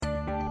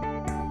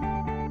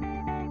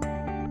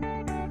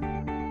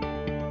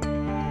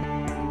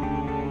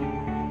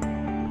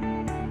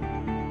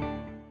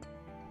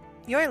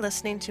You're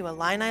listening to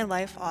Illini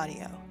Life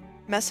Audio,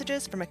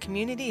 messages from a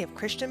community of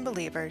Christian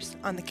believers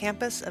on the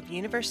campus of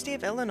University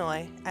of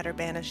Illinois at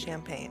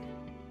Urbana-Champaign.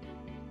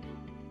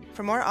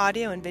 For more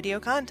audio and video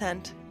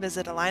content,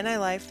 visit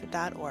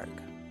IlliniLife.org.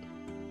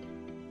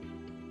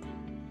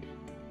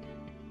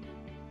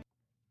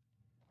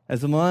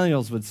 As the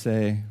millennials would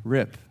say,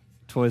 RIP,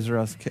 Toys R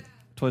Us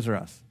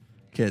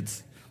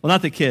kids. Well,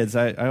 not the kids.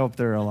 I hope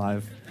they're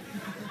alive.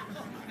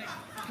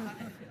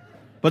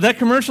 But that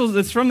commercial,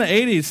 it's from the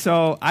 80s,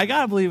 so I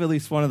got to believe at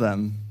least one of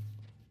them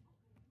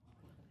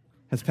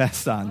has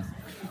passed on.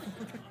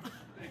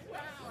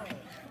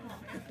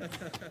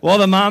 Well,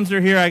 the moms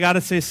are here. I got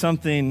to say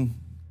something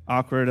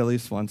awkward at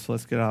least once, so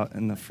let's get out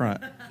in the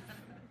front.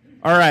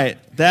 All right,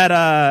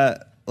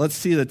 let's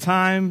see the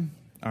time.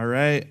 All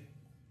right,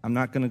 I'm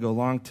not going to go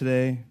long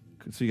today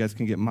so you guys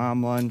can get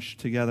mom lunch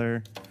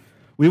together.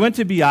 We went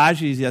to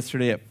Biaggi's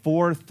yesterday at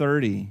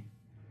 4:30.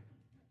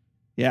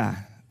 Yeah,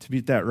 to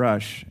beat that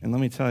rush. And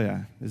let me tell you,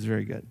 it was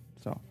very good.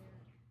 So, all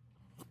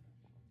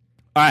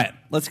right,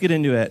 let's get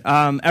into it.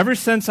 Ever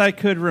since I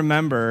could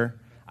remember,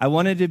 I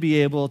wanted to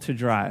be able to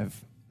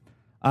drive.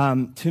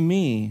 To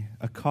me,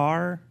 a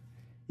car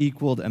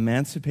equaled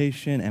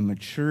emancipation and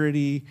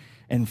maturity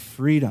and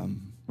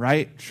freedom,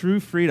 right? True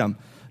freedom.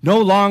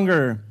 No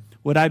longer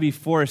would I be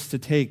forced to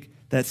take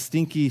that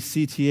stinky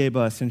CTA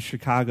bus in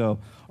Chicago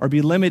or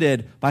be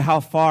limited by how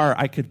far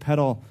I could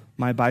pedal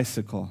my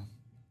bicycle.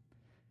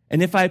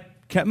 And if I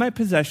kept my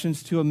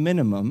possessions to a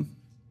minimum,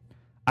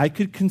 I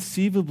could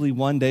conceivably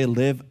one day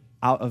live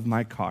out of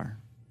my car.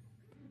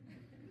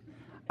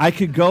 I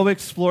could go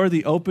explore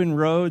the open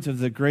roads of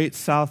the great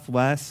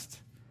Southwest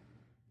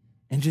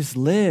and just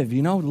live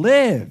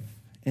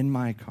in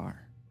my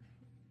car.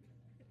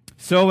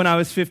 So when I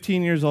was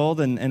 15 years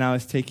old and I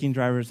was taking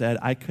driver's ed,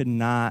 I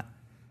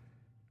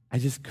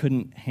just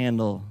couldn't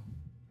handle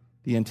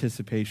the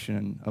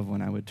anticipation of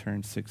when I would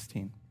turn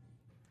 16.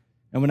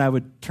 And when I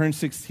would turn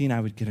 16, I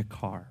would get a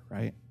car,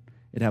 right?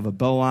 It'd have a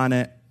bow on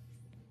it.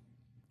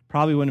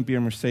 Probably wouldn't be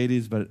a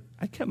Mercedes, but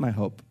I kept my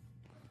hope.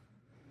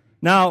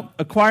 Now,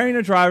 acquiring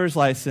a driver's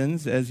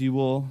license, as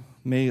you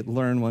may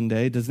learn one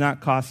day, does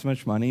not cost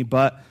much money,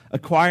 but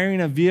acquiring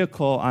a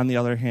vehicle, on the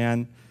other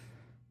hand,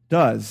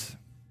 does.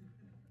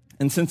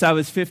 And since I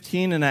was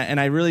 15 and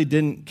I really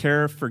didn't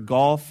care for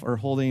golf or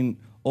holding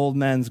old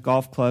men's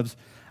golf clubs,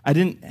 I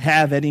didn't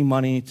have any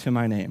money to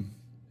my name.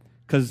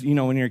 Because,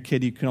 when you're a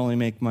kid, you can only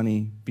make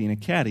money being a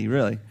caddy,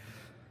 really.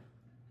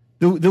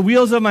 The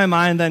wheels of my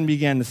mind then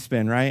began to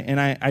spin, right? And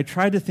I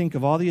tried to think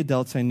of all the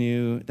adults I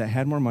knew that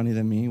had more money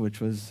than me,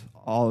 which was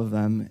all of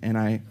them. And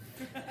I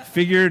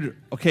figured,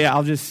 okay,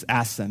 I'll just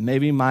ask them.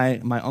 Maybe my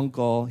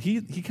uncle,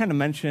 he kind of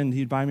mentioned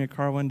he'd buy me a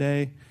car one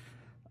day.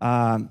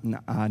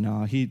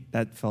 No,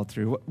 that fell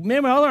through.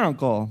 Maybe my other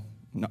uncle,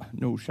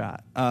 no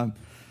shot. My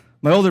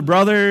older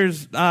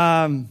brothers,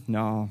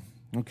 no.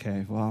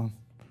 Okay, well,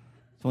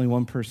 there's only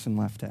one person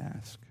left to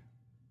ask.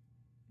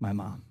 My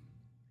mom.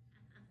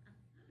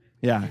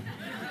 Yeah.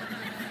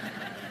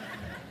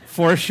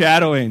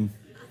 Foreshadowing.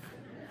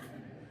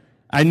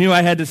 I knew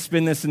I had to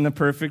spin this in the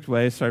perfect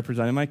way, so I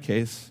presented my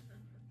case.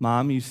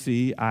 Mom, you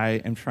see, I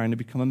am trying to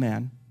become a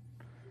man,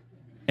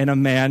 and a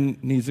man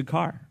needs a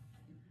car.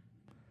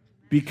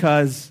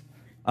 Because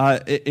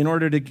in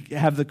order to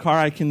have the car,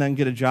 I can then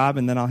get a job,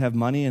 and then I'll have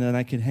money, and then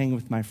I can hang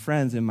with my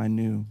friends in my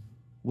new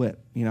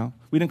whip,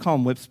 We didn't call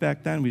them whips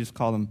back then. We just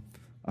called them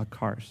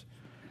cars.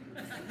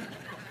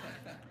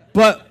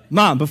 But,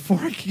 Mom, before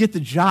I can get the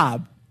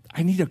job,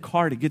 I need a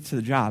car to get to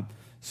the job.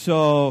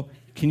 So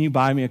can you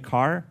buy me a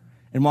car?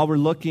 And while we're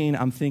looking,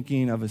 I'm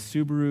thinking of a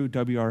Subaru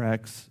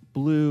WRX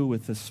blue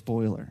with a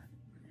spoiler.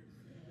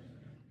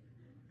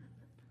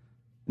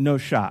 No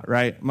shot,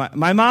 right?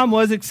 My mom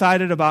was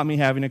excited about me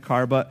having a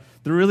car, but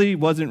there really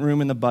wasn't room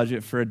in the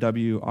budget for a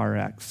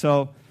WRX.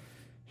 So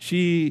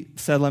she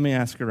said, let me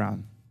ask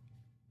around.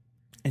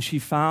 And she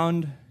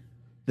found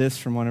this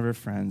from one of her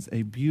friends,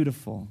 a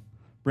beautiful,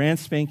 brand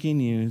spanking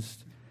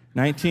used,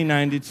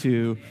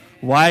 1992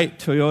 white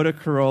Toyota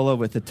Corolla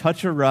with a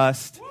touch of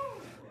rust,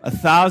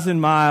 thousands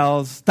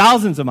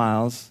of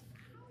miles,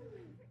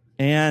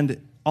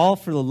 and all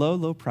for the low,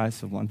 low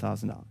price of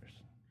 $1,000.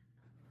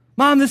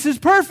 Mom, this is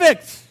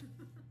perfect.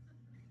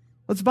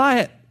 Let's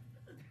buy it.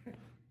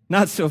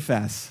 Not so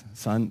fast,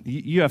 son.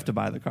 You have to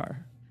buy the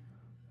car.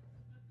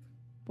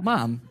 But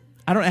Mom,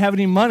 I don't have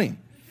any money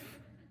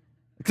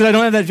because I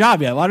don't have that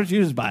job yet. Why don't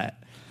you just buy it?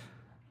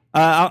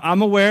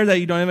 I'm aware that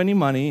you don't have any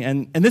money,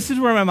 and this is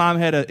where my mom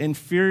had an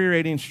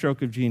infuriating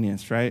stroke of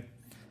genius, right?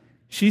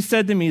 She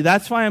said to me,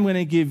 that's why I'm going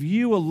to give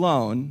you a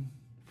loan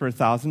for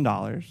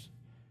 $1,000,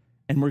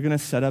 and we're going to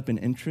set up an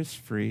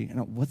interest-free,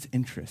 what's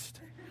interest?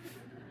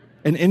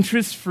 An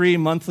interest-free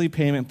monthly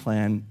payment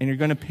plan, and you're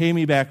going to pay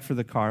me back for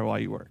the car while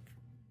you work.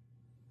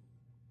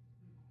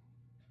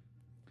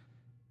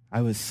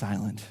 I was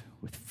silent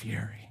with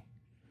fury.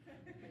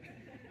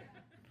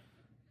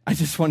 I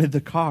just wanted the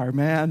car,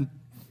 man.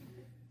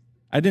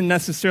 I didn't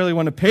necessarily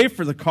want to pay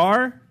for the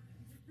car.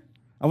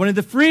 I wanted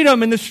the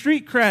freedom and the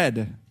street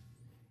cred.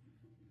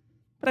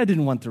 But I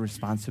didn't want the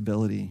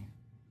responsibility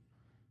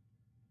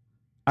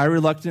I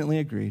reluctantly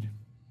agreed.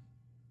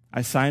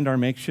 I signed our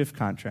makeshift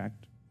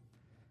contract,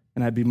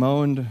 and I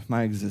bemoaned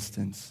my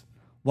existence.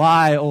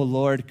 Why, oh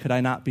Lord, could I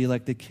not be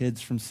like the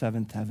kids from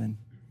Seventh Heaven?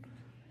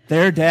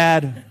 Their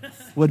dad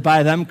would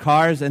buy them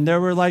cars, and there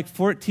were like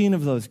 14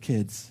 of those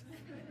kids,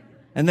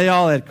 and they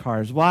all had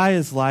cars. Why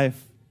is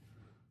life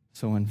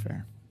so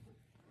unfair?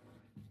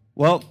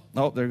 Well,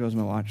 there goes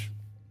my watch.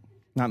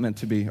 Not meant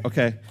to be.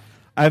 Okay.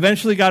 I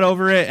eventually got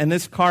over it, and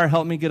this car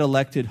helped me get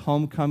elected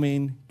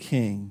homecoming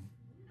king.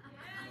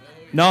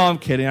 No, I'm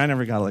kidding. I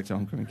never got elected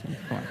homecoming king.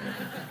 Come on.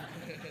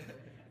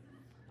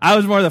 I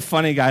was more the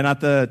funny guy,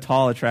 not the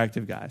tall,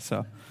 attractive guy. So,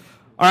 all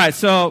right.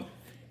 So,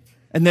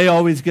 and they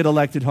always get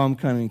elected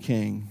homecoming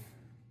king.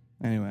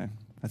 Anyway,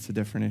 that's a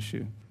different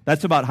issue.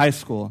 That's about high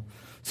school.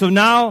 So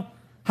now,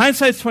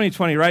 hindsight's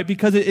 2020, right?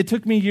 Because it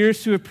took me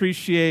years to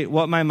appreciate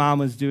what my mom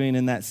was doing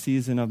in that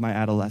season of my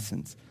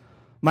adolescence.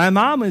 My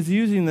mom was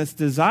using this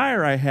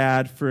desire I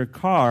had for a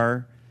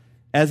car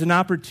as an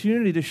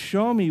opportunity to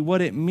show me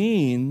what it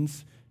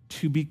means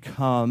to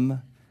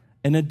become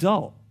an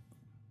adult.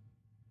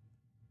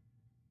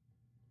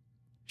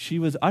 She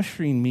was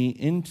ushering me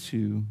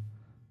into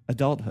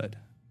adulthood.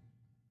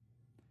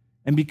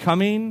 And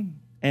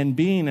becoming and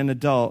being an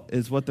adult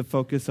is what the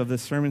focus of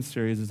this sermon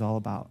series is all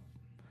about.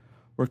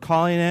 We're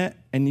calling it,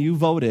 and you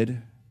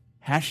voted,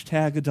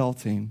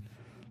 #adulting,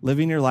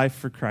 living your life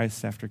for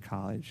Christ after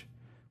college,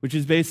 which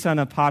is based on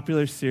a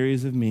popular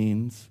series of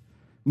memes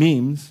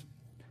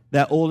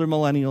that older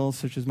millennials,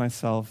 such as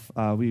myself,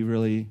 we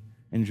really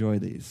enjoy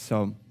these.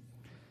 So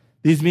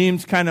these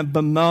memes kind of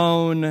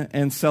bemoan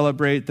and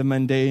celebrate the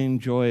mundane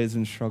joys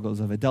and struggles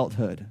of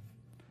adulthood.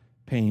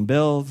 Paying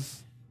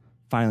bills,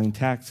 filing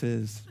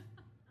taxes,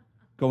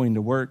 going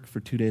to work for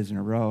 2 days in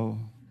a row.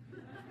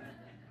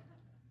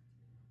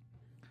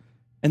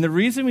 And the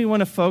reason we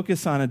want to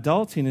focus on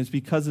adulting is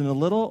because in a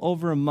little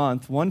over a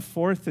month,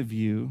 1/4 of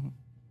you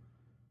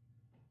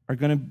are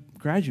going to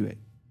graduate.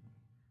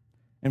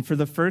 And for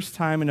the first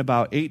time in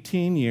about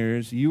 18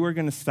 years, you are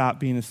going to stop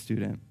being a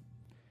student,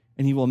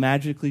 and you will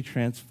magically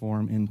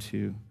transform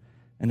into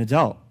an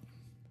adult.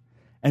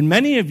 And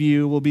many of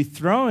you will be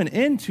thrown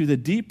into the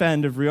deep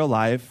end of real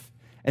life,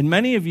 and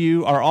many of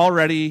you are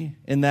already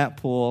in that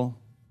pool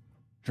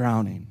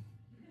drowning.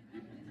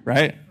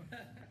 Right?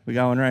 We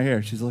got one right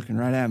here. She's looking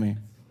right at me.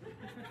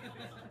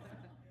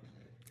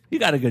 You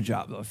got a good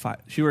job, though.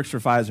 She works for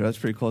Pfizer. That's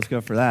pretty cool. Let's go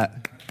for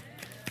that.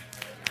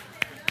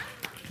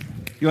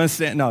 You want to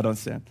stand? No, don't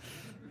stand.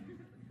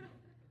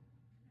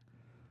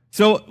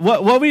 So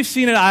what we've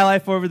seen at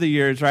iLife over the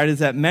years, right, is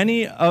that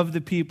many of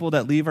the people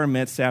that leave our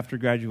midst after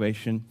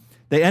graduation,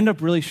 they end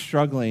up really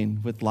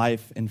struggling with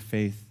life and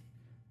faith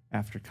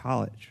after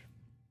college.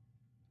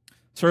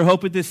 So our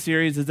hope with this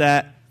series is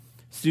that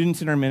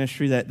students in our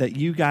ministry, that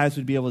you guys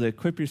would be able to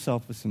equip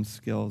yourself with some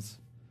skills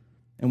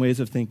and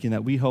ways of thinking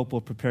that we hope will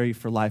prepare you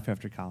for life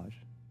after college.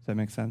 Does that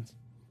make sense?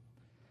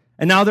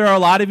 And now there are a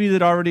lot of you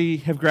that already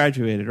have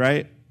graduated,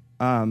 right?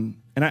 And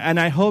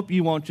I hope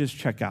you won't just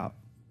check out.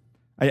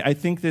 I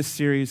think this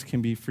series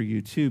can be for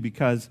you too,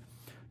 because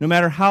no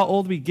matter how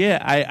old we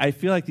get, I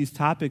feel like these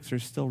topics are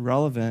still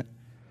relevant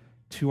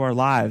to our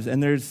lives.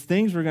 And there's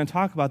things we're going to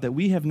talk about that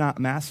we have not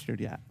mastered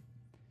yet.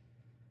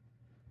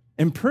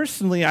 And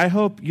personally, I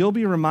hope you'll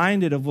be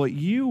reminded of what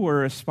you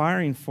were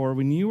aspiring for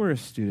when you were a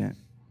student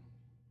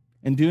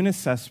and do an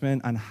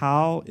assessment on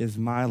how is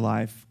my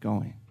life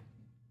going.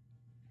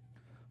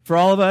 For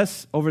all of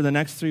us, over the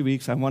next 3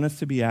 weeks, I want us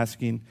to be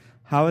asking,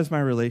 how is my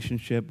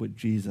relationship with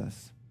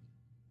Jesus?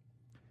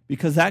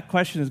 Because that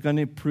question is going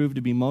to prove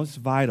to be most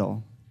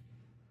vital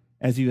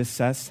as you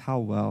assess how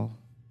well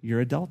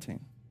you're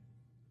adulting.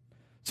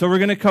 So we're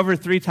going to cover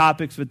 3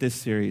 topics with this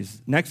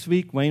series. Next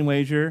week, Wayne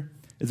Wager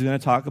is going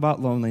to talk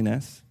about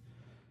loneliness.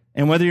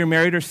 And whether you're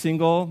married or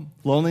single,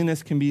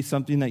 loneliness can be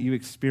something that you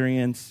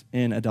experience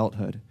in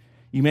adulthood.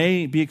 You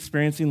may be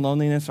experiencing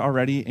loneliness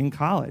already in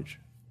college.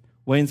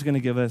 Wayne's going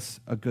to give us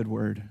a good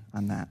word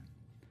on that.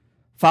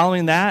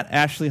 Following that,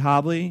 Ashley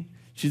Hobley,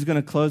 she's going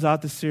to close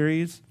out the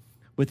series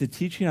with a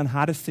teaching on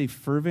how to stay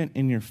fervent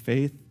in your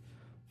faith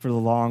for the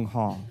long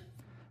haul.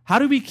 How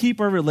do we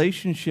keep our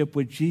relationship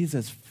with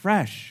Jesus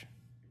fresh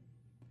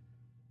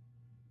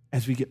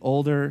as we get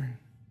older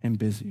and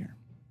busier?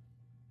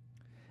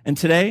 And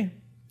today,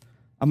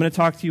 I'm going to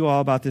talk to you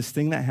all about this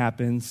thing that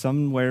happens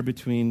somewhere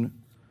between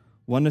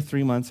 1 to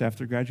 3 months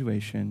after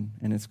graduation,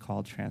 and it's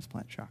called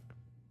transplant shock.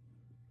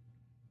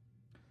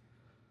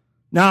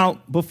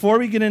 Now, before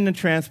we get into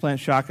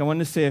transplant shock, I want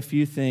to say a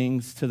few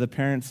things to the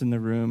parents in the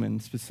room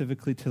and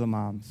specifically to the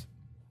moms.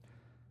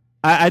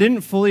 I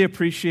didn't fully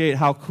appreciate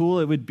how cool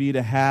it would be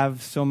to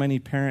have so many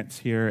parents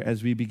here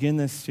as we begin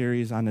this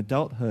series on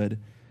adulthood,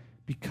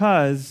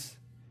 because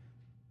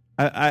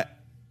I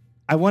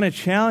want to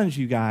challenge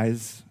you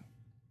guys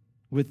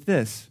with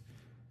this.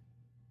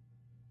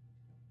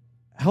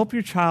 Help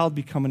your child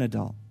become an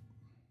adult.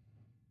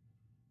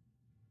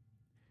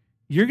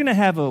 You're going to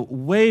have a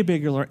way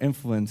bigger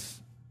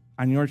influence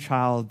on your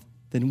child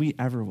than we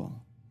ever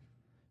will.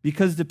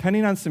 Because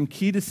depending on some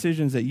key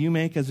decisions that you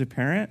make as a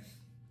parent,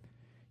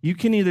 You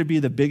can either be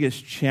the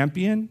biggest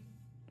champion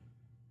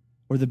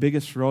or the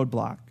biggest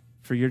roadblock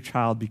for your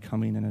child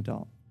becoming an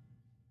adult.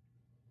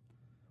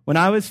 When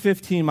I was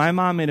 15, my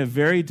mom made a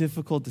very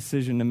difficult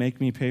decision to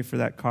make me pay for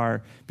that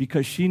car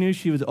because she knew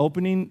she was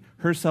opening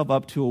herself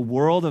up to a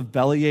world of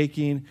belly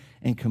aching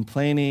and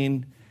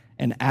complaining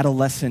and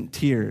adolescent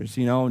tears,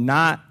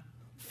 not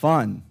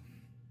fun.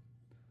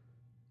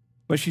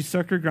 But she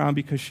stuck her ground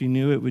because she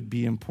knew it would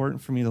be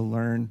important for me to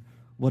learn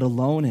what a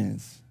loan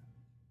is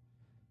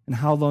and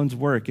how loans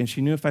work. And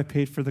she knew if I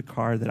paid for the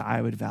car that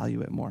I would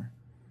value it more.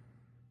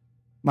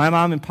 My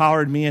mom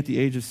empowered me at the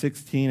age of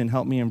 16 and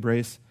helped me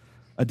embrace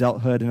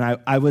adulthood, and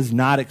I was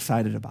not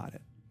excited about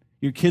it.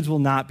 Your kids will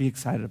not be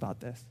excited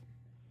about this.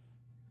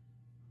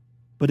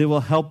 But it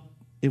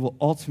will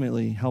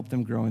ultimately help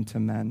them grow into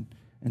men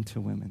and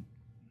to women.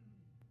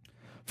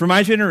 For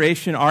my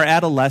generation, our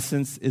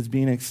adolescence is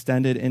being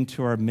extended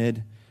into our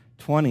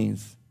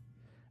mid-20s.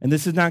 And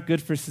this is not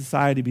good for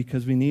society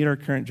because we need our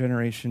current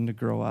generation to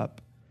grow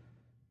up.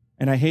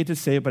 And I hate to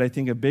say it, but I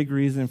think a big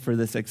reason for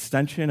this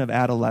extension of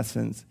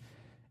adolescence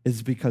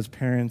is because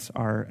parents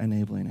are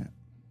enabling it.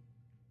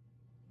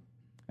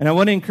 And I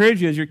want to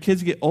encourage you as your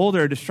kids get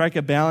older to strike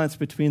a balance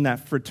between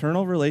that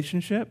fraternal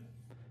relationship,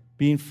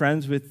 being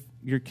friends with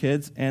your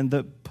kids, and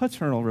the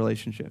paternal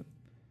relationship,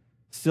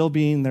 still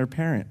being their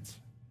parents.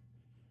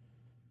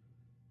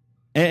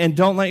 And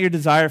don't let your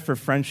desire for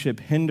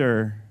friendship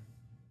hinder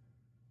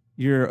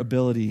your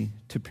ability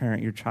to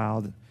parent your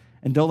child.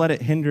 And don't let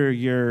it hinder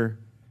your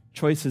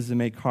choices to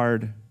make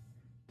hard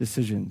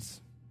decisions.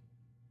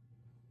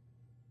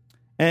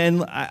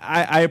 And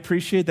I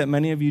appreciate that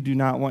many of you do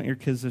not want your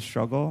kids to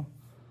struggle,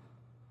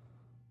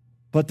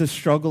 but the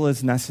struggle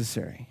is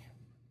necessary.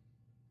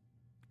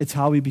 It's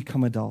how we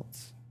become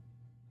adults.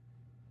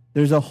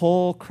 There's a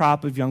whole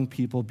crop of young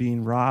people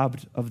being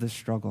robbed of the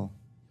struggle.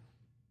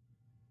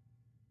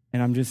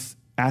 And I'm just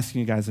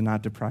asking you guys to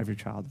not deprive your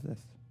child of this.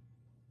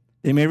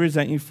 They may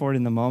resent you for it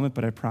in the moment,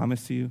 but I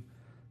promise you,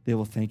 they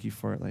will thank you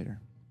for it later.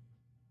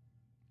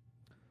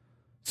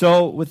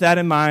 So with that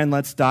in mind,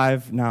 let's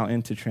dive now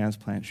into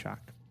transplant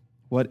shock.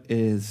 What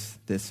is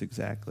this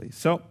exactly?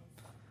 So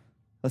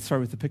let's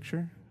start with the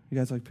picture. You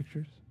guys like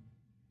pictures?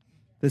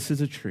 This is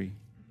a tree.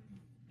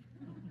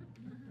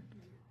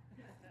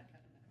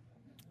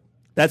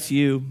 That's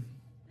you.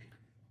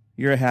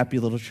 You're a happy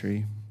little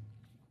tree.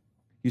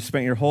 You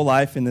spent your whole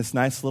life in this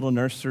nice little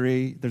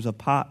nursery. There's a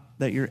pot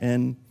that you're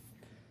in.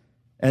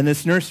 And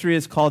this nursery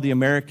is called the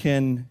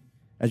American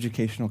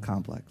Educational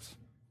Complex.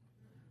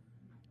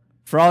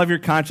 For all of your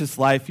conscious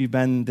life, you've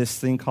been this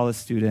thing called a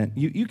student.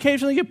 You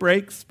occasionally get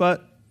breaks,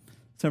 but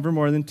it's never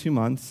more than 2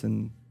 months.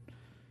 And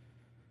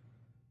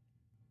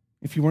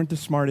if you weren't the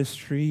smartest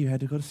tree, you had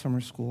to go to summer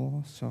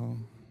school. So,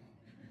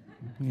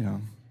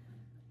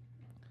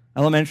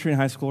 elementary and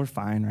high school were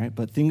fine, right?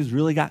 But things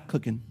really got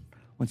cooking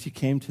once you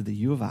came to the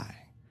U of I.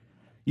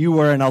 You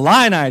were an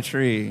Illini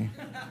tree.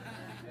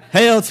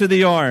 Hail to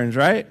the orange,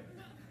 right?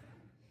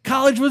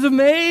 College was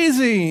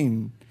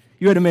amazing.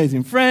 You had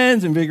amazing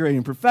friends,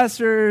 invigorating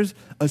professors,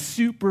 a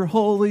super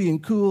holy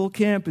and cool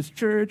campus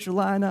church,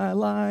 Illini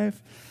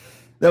life,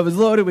 that was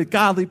loaded with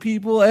godly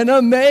people and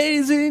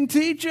amazing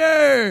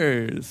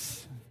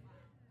teachers.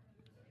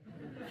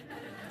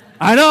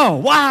 I know,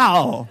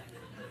 wow.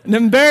 An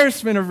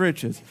embarrassment of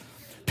riches.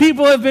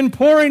 People have been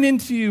pouring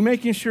into you,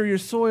 making sure your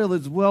soil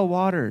is well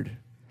watered,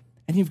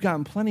 and you've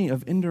gotten plenty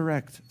of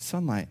indirect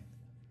sunlight.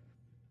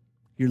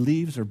 Your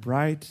leaves are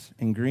bright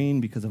and green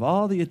because of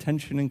all the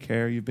attention and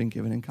care you've been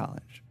given in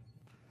college.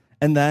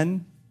 And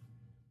then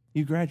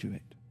you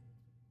graduate.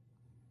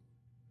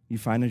 You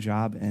find a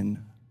job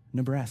in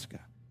Nebraska.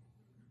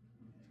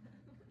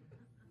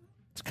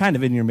 It's kind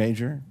of in your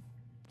major.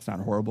 It's not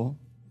horrible.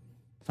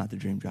 It's not the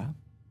dream job.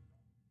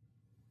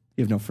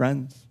 You have no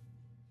friends.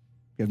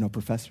 You have no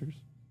professors.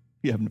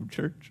 You have no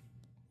church.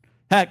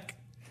 Heck,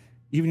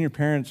 even your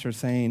parents are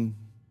saying,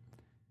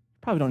 you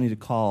probably don't need to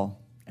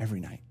call every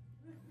night.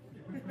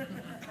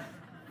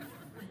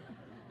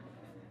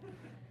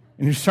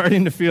 And you're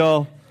starting to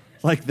feel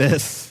like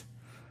this.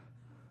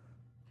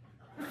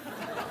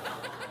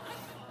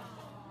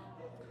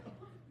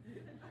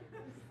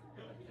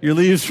 Your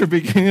leaves are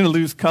beginning to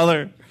lose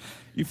color.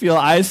 You feel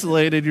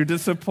isolated, you're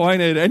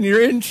disappointed, and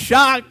you're in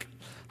shock.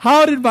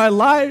 How did my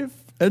life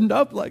end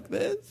up like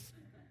this?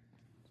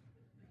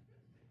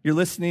 You're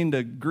listening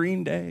to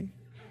Green Day.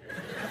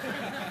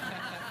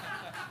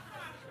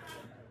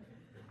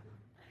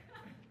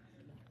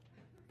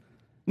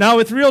 Now,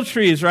 with real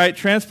trees, right,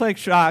 transplant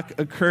shock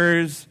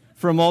occurs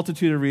for a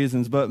multitude of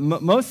reasons, but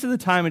most of the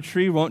time a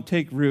tree won't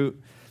take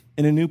root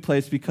in a new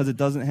place because it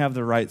doesn't have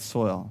the right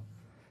soil.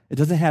 It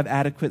doesn't have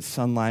adequate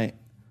sunlight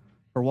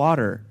or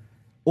water.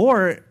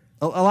 Or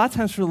a lot of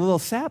times for little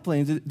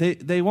saplings,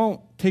 they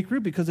won't take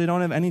root because they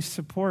don't have any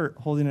support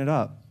holding it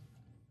up,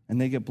 and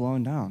they get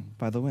blown down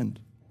by the wind.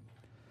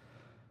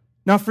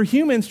 Now, for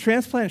humans,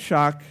 transplant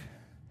shock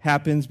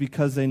happens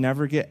because they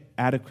never get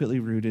adequately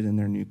rooted in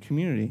their new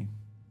community.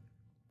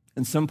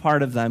 And some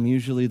part of them,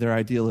 usually their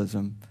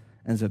idealism,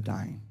 ends up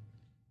dying.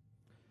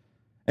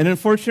 An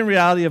unfortunate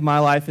reality of my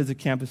life as a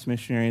campus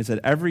missionary is that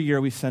every year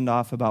we send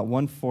off about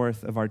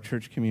 1/4 of our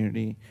church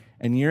community,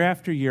 and year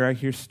after year I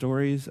hear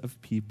stories of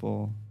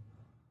people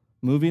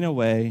moving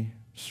away,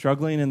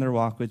 struggling in their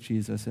walk with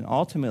Jesus, and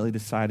ultimately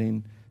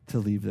deciding to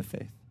leave the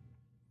faith.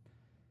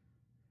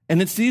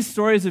 And it's these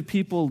stories of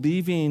people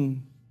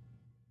leaving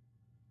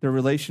their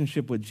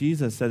relationship with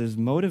Jesus that is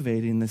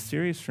motivating this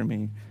series for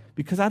me,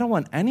 because I don't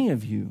want any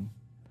of you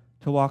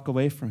to walk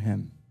away from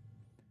him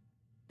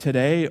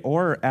today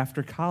or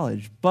after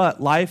college. But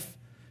life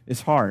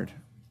is hard,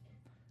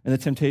 and the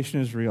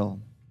temptation is real.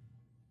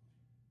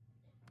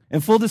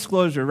 And full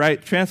disclosure,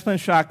 right, transplant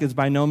shock is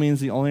by no means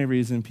the only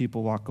reason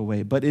people walk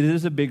away, but it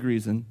is a big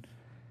reason,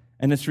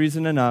 and it's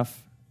reason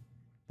enough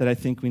that I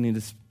think we need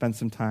to spend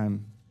some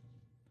time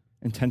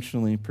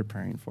intentionally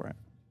preparing for it.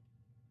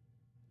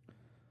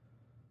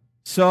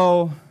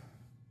 So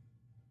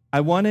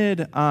I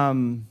wanted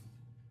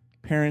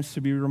parents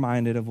to be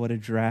reminded of what a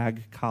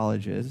drag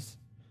college is,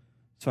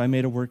 so I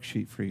made a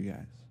worksheet for you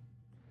guys.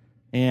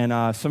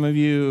 And some of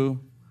you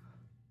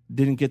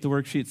didn't get the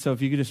worksheet, so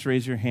if you could just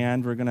raise your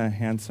hand, we're going to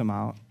hand some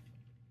out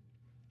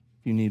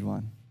if you need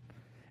one.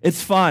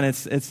 It's fun.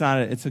 It's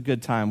a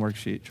good time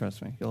worksheet,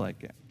 trust me. You'll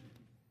like it.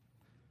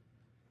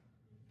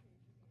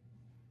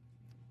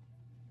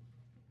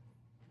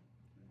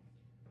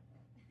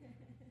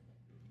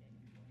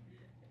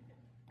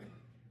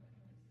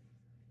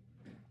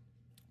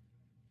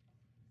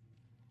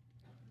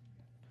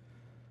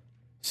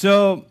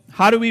 So,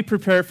 how do we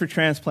prepare for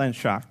transplant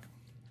shock?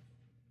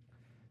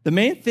 The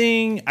main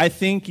thing I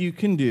think you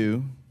can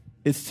do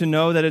is to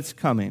know that it's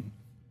coming.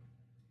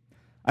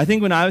 I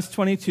think when I was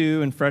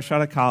 22 and fresh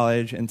out of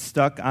college and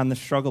stuck on the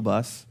struggle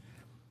bus,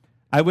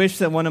 I wish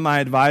that one of my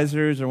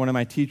advisors or one of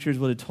my teachers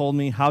would have told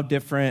me how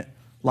different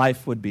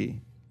life would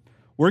be.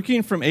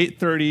 Working from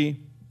 8:30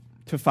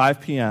 to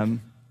 5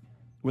 p.m.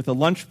 with a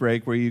lunch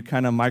break where you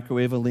kind of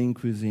microwave a lean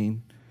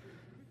cuisine,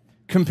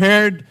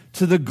 compared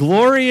to the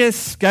glorious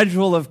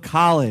schedule of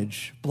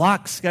college,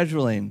 block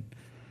scheduling,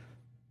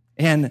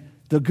 and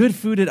the good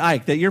food at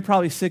Ike that you're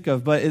probably sick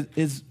of, but it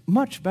is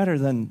much better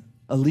than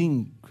a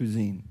lean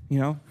cuisine, you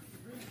know?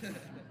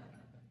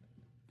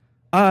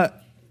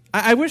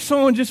 I wish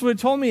someone just would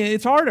have told me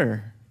it's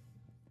harder.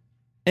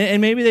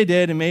 And maybe they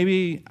did, and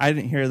maybe I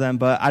didn't hear them,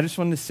 but I just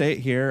wanted to say it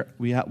here.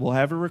 We'll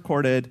have it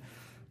recorded.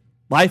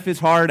 Life is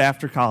hard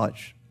after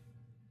college.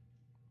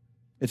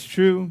 It's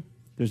true.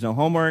 There's no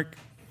homework,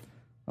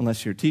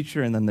 unless you're a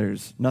teacher, and then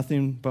there's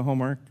nothing but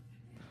homework.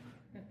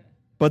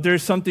 But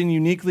there's something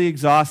uniquely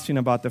exhausting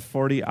about the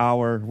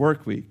 40-hour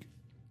work week.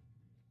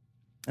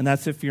 And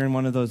that's if you're in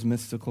one of those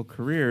mystical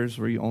careers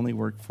where you only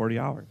work 40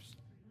 hours.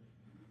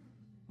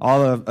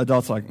 All the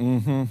adults are like,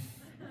 mm-hmm.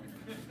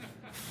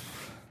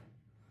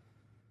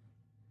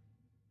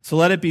 So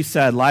let it be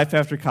said, life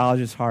after college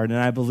is hard, and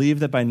I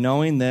believe that by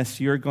knowing this,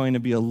 you're going to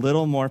be a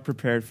little more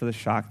prepared for the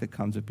shock that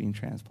comes with being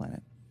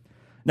transplanted.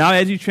 Now,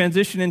 as you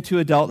transition into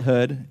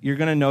adulthood, you're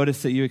going to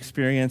notice that you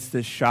experience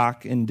this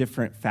shock in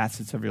different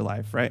facets of your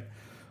life, right?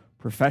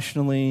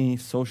 Professionally,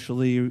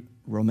 socially,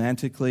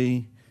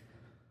 romantically.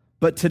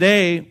 But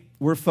today,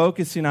 we're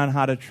focusing on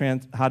how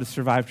to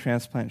survive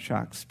transplant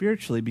shock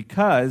spiritually,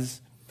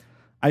 because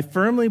I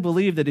firmly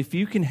believe that if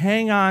you can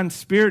hang on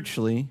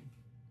spiritually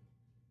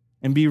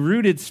and be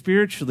rooted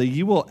spiritually,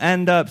 you will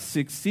end up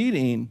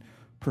succeeding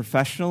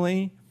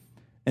professionally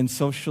and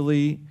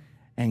socially,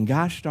 and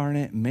gosh darn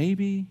it,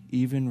 maybe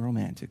even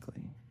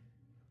romantically.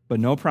 But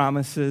no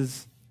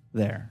promises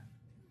there.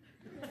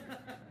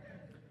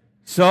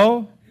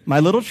 So, my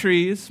little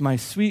trees, my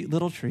sweet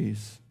little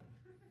trees.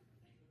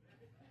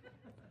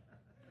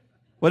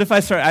 What if I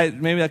start,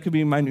 maybe that could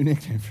be my new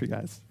nickname for you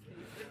guys.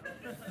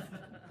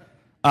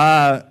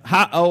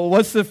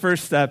 What's the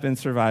first step in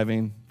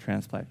surviving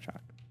transplant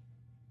shock?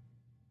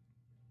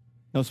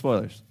 No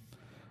spoilers.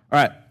 All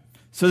right.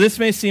 So this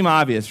may seem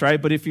obvious, right?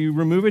 But if you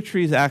remove a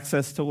tree's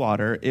access to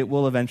water, it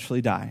will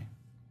eventually die.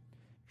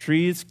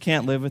 Trees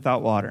can't live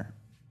without water.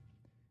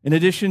 In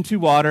addition to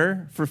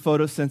water for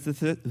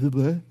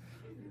photosynthesis,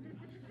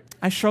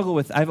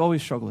 I've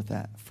always struggled with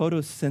that.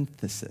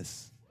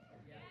 Photosynthesis.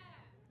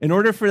 In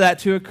order for that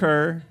to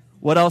occur,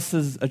 what else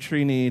does a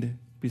tree need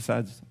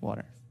besides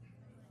water?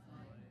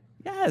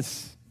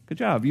 Yes. Good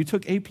job. You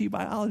took AP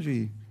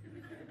biology.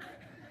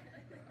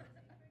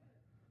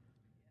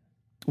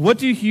 What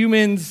do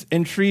humans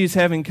and trees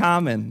have in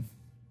common?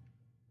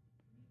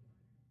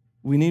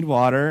 We need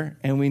water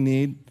and we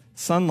need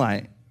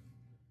sunlight,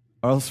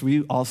 or else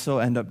we also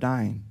end up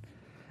dying.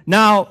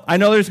 Now, I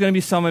know there's going to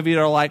be some of you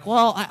that are like,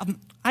 well,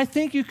 I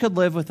think you could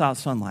live without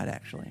sunlight,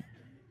 actually.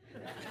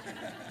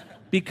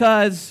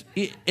 Because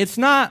it's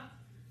not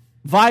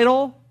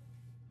vital,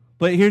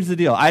 but here's the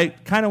deal. I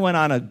kind of went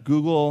on a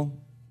Google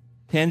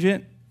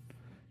tangent.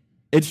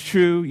 It's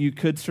true, you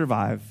could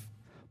survive,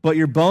 but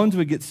your bones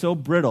would get so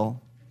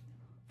brittle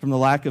from the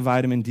lack of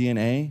vitamin D and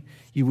A,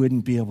 you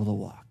wouldn't be able to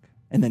walk,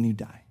 and then you'd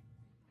die.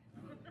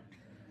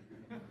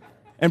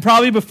 And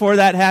probably before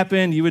that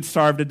happened, you would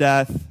starve to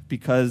death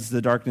because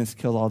the darkness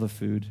killed all the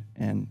food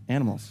and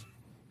animals.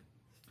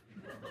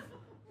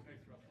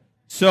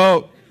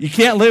 So you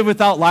can't live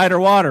without light or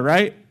water,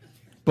 right?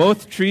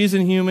 Both trees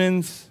and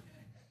humans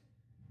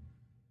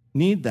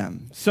need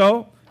them.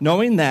 So,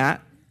 knowing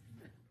that,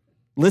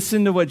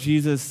 listen to what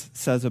Jesus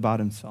says about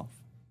himself.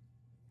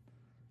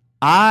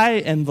 I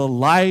am the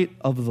light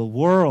of the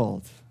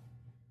world.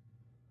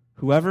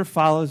 Whoever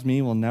follows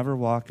me will never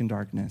walk in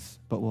darkness,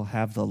 but will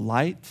have the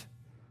light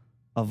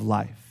of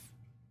life.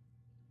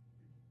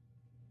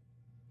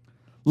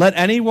 Let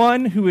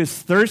anyone who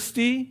is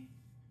thirsty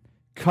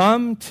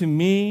come to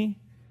me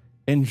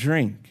and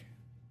drink.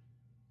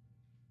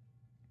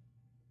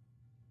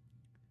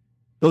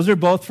 Those are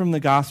both from the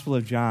Gospel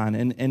of John.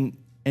 And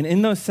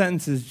in those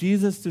sentences,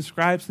 Jesus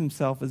describes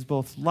himself as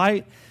both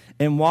light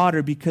and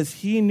water because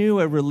he knew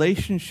a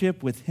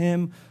relationship with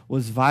him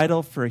was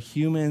vital for a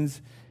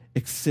human's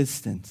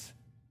existence.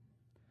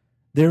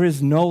 There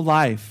is no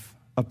life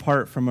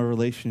apart from a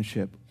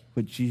relationship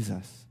with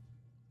Jesus.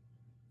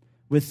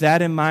 With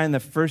that in mind, the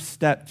first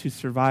step to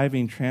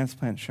surviving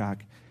transplant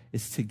shock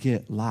is to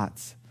get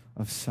lots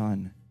of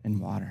sun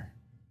and water.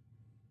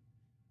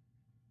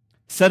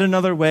 Said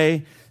another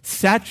way,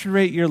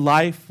 saturate your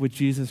life with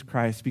Jesus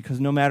Christ,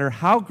 because no matter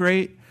how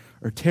great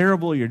or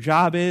terrible your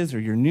job is, or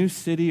your new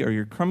city, or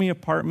your crummy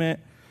apartment,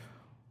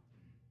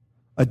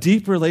 a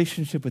deep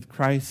relationship with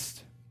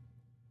Christ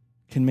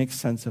can make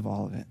sense of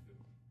all of it.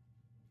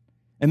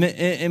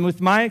 And with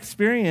my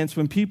experience,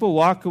 when people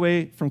walk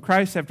away from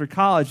Christ after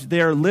college,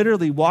 they are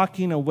literally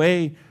walking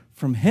away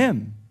from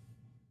him.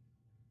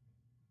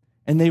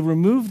 And they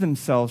remove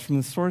themselves from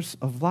the source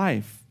of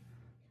life,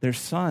 their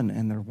sun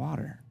and their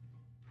water.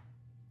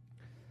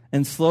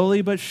 And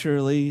slowly but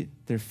surely,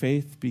 their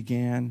faith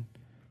began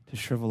to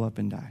shrivel up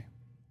and die.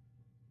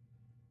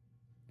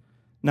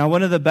 Now,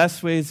 one of the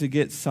best ways to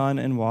get sun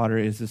and water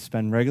is to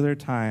spend regular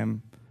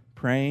time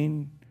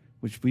praying,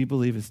 which we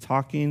believe is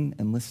talking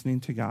and listening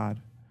to God,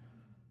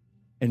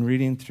 and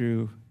reading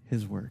through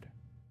his word.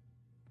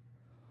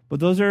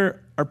 But those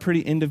are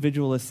pretty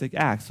individualistic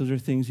acts. Those are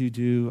things you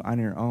do on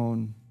your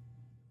own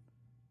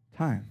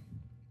time.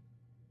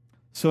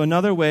 So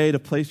another way to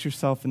place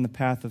yourself in the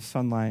path of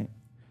sunlight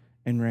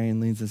and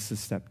rain leads us to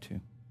step 2.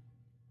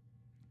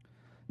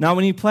 Now,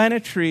 when you plant a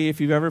tree,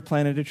 if you've ever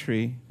planted a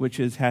tree, which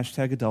is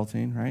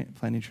 #adulting, right?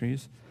 Planting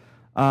trees.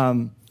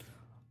 A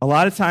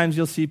lot of times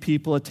you'll see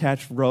people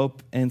attach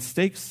rope and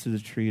stakes to the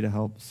tree to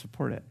help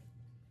support it.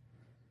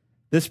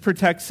 This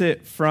protects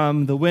it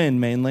from the wind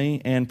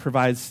mainly and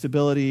provides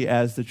stability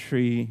as the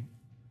tree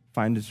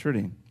finds its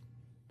footing.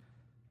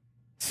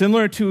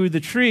 Similar to the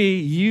tree,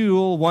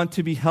 you'll want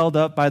to be held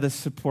up by the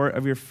support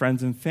of your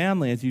friends and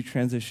family as you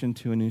transition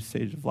to a new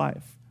stage of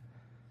life.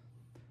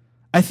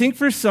 I think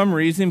for some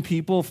reason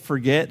people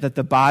forget that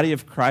the body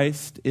of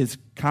Christ is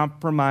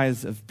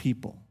comprised of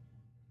people.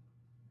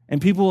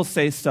 And people will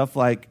say stuff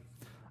like,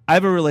 I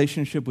have a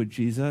relationship with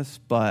Jesus,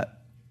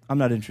 but I'm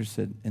not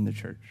interested in the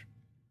church.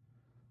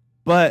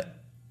 But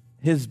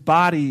his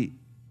body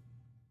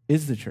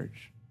is the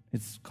church.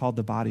 It's called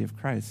the body of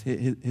Christ.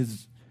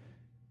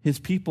 His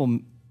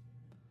people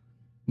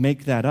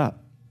make that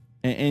up.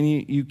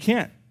 And you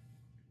can't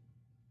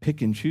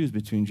pick and choose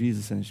between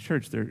Jesus and his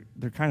church. They're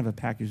kind of a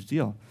package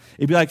deal.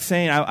 It'd be like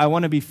saying, I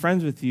want to be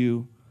friends with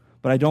you,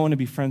 but I don't want to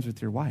be friends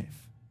with your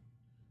wife.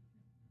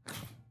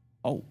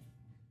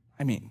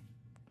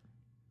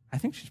 I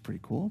think she's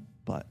pretty cool,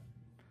 but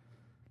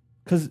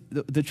because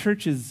the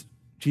church is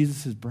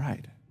Jesus'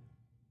 bride.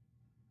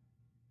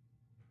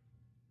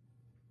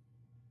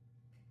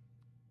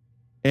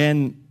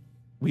 And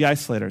we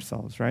isolate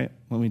ourselves, right,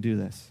 when we do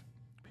this.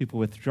 People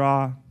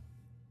withdraw,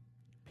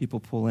 people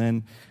pull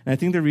in. And I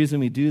think the reason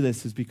we do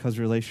this is because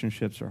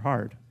relationships are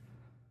hard,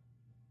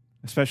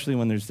 especially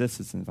when there's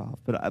distance involved.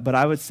 But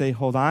I would say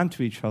hold on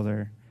to each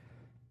other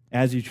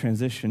as you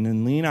transition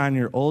and lean on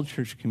your old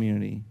church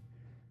community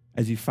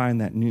as you find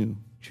that new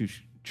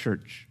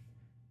church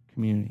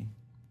community.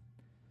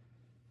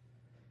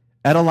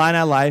 At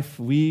Illini Life,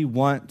 we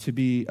want to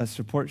be a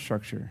support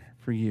structure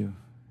for you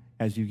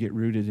as you get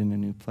rooted in a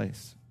new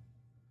place.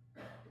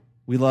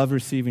 We love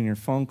receiving your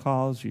phone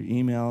calls, your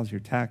emails, your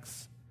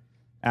texts,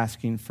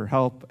 asking for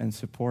help and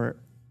support.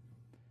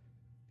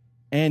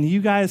 And you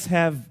guys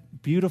have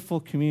beautiful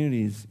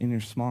communities in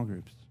your small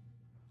groups.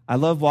 I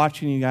love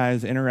watching you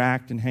guys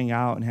interact and hang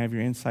out and have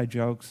your inside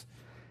jokes.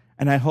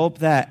 And I hope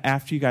that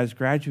after you guys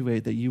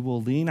graduate that you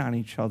will lean on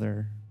each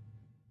other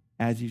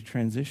as you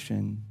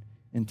transition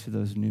into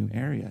those new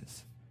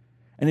areas.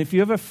 And if you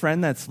have a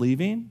friend that's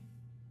leaving,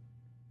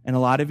 and a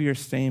lot of you are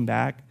staying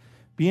back,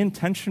 be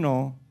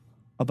intentional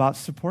about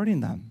supporting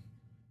them.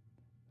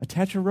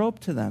 Attach a rope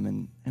to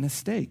them and a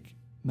stake,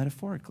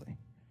 metaphorically.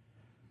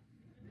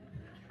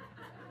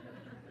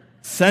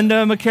 Send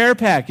them a care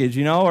package,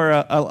 or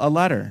a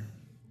letter.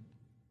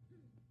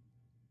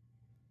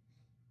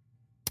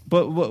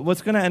 But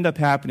what's going to end up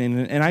happening,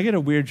 and I get a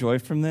weird joy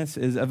from this,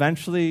 is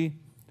eventually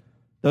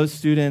those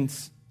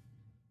students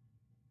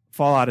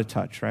fall out of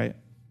touch, right?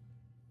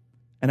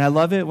 And I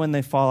love it when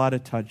they fall out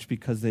of touch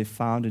because they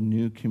found a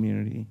new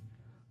community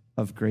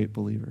of great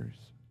believers.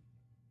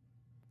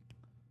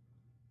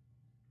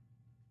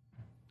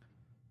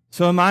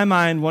 So in my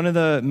mind, one of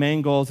the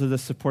main goals of the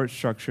support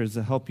structure is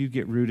to help you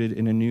get rooted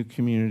in a new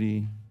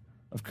community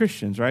of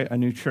Christians, right? A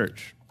new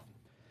church.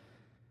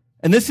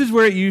 And this is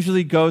where it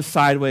usually goes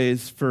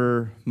sideways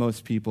for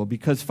most people,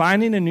 because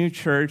finding a new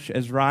church,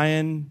 as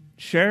Ryan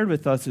shared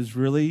with us, is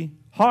really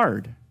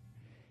hard.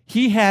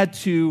 He had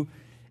to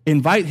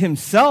invite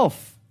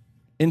himself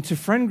into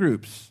friend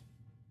groups.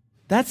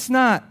 That's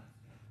not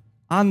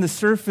on the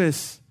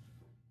surface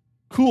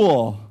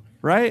cool,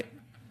 right?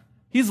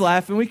 He's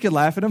laughing. We could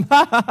laugh at him.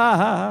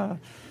 I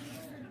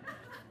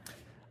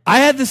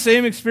had the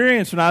same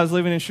experience when I was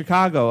living in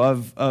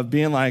Chicago of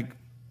being like,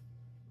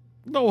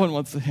 no one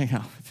wants to hang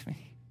out with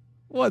me.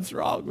 What's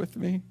wrong with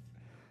me?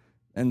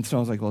 And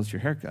someone was like, well, it's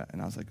your haircut.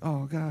 And I was like,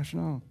 oh, gosh,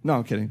 no. No,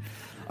 I'm kidding.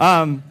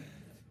 Finding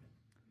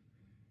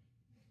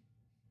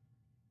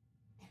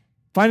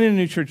a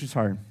new church is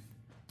hard.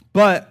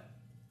 But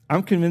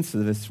I'm convinced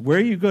of this. Where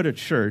you go to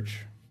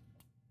church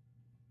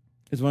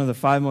is one of the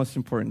 5 most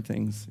important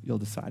things you'll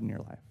decide in your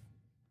life.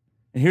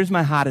 And here's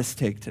my hottest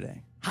take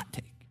today. Hot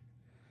take.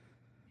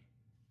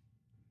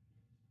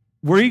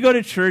 Where you go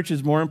to church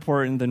is more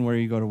important than where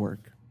you go to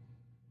work.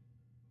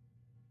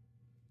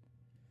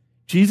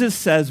 Jesus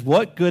says,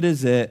 what good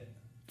is it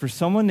for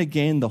someone to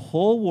gain the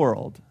whole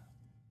world,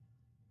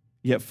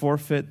 yet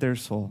forfeit their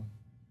soul?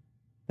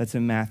 That's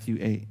in Matthew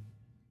 8.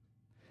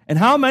 And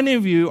how many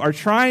of you are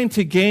trying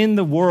to gain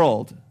the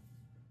world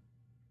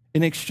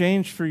in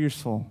exchange for your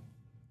soul?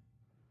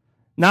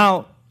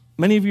 Now,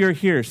 many of you are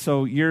here,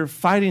 so you're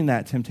fighting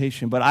that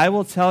temptation. But I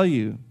will tell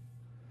you,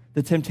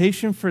 the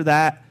temptation for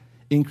that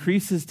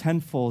increases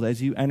tenfold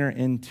as you enter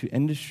into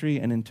industry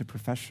and into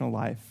professional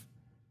life.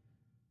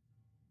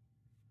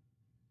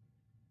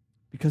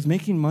 Because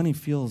making money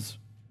feels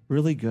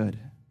really good.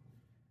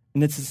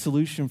 And it's a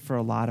solution for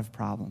a lot of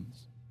problems.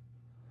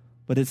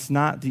 But it's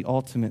not the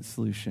ultimate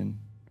solution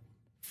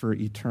for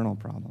eternal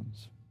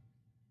problems.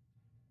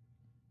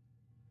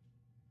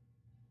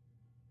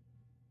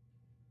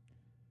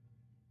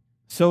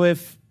 So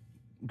if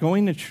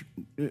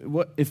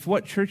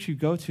what church you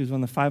go to is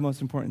one of the 5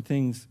 most important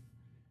things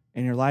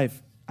in your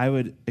life, I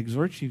would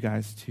exhort you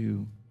guys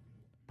to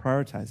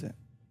prioritize it.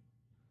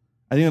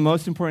 I think the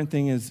most important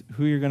thing is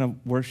who you're going to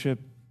worship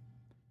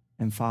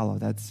and follow.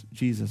 That's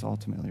Jesus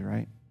ultimately,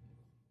 right?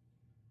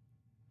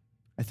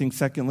 I think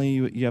secondly,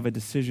 you have a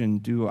decision.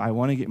 Do I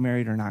want to get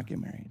married or not get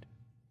married?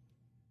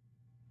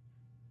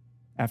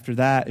 After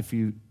that, if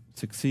you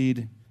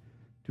succeed,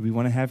 do we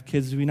want to have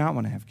kids? Do we not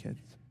want to have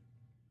kids?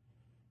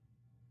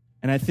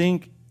 And I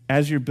think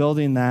as you're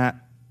building that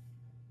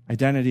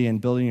identity and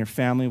building your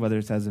family, whether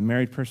it's as a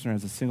married person or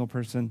as a single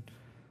person,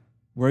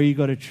 where you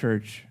go to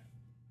church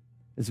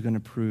is going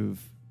to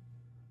prove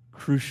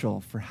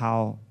crucial for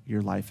how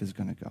your life is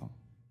going to go.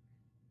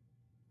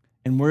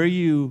 And where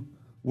you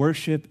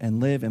worship and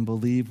live and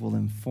believe will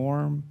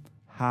inform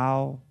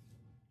how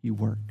you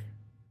work.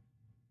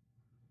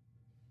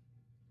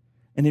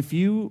 And if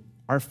you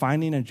are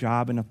finding a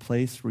job in a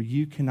place where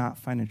you cannot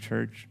find a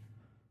church,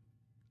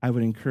 I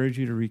would encourage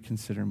you to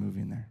reconsider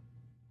moving there.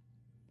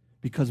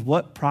 Because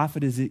what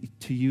profit is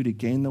it to you to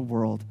gain the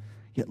world,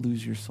 yet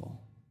lose your soul?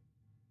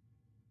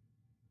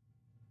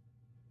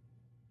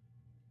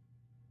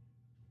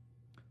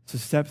 So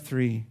step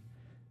 3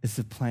 is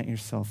to plant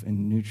yourself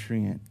in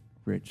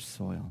nutrient-rich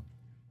soil.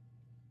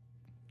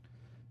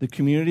 The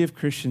community of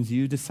Christians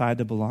you decide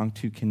to belong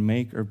to can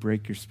make or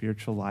break your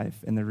spiritual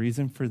life. And the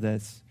reason for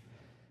this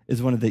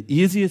is one of the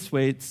easiest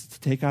ways to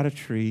take out a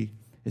tree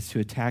is to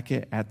attack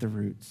it at the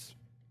roots.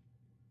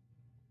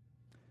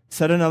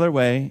 Said another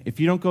way, if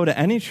you don't go to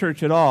any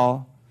church at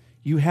all,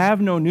 you have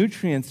no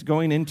nutrients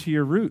going into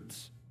your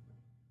roots.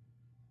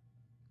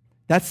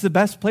 That's the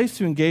best place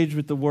to engage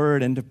with the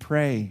Word and to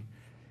pray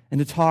and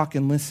to talk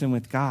and listen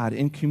with God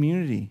in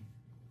community.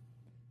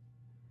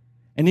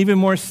 And even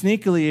more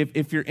sneakily,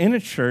 if you're in a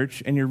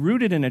church and you're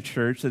rooted in a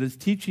church that is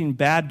teaching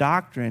bad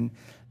doctrine,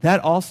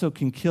 that also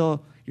can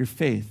kill your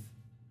faith.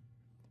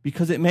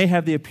 Because it may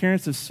have the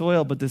appearance of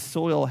soil, but the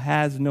soil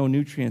has no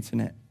nutrients in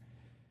it.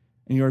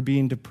 And you are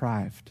being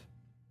deprived.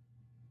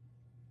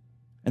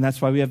 And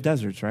that's why we have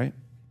deserts, right?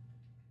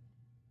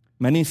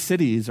 Many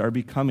cities are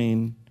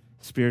becoming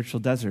spiritual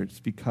deserts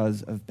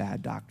because of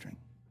bad doctrine.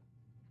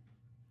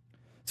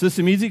 So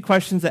some easy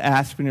questions to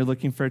ask when you're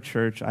looking for a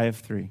church. I have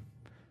 3.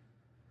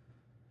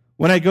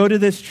 When I go to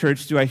this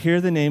church, do I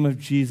hear the name of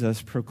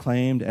Jesus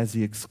proclaimed as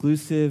the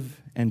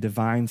exclusive and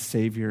divine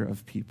Savior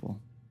of people?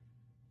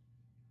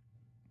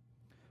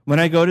 When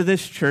I go to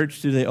this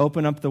church, do they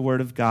open up the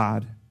Word of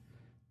God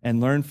and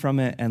learn from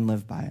it and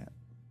live by it?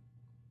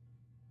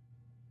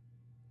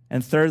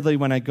 And thirdly,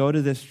 when I go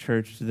to this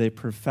church, do they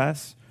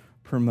profess,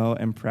 promote,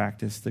 and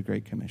practice the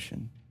Great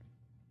Commission?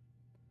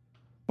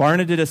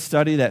 Barna did a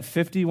study that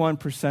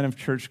 51% of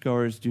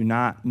churchgoers do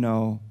not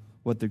know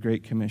what the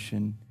Great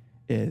Commission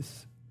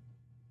is.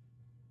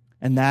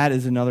 And that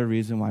is another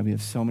reason why we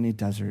have so many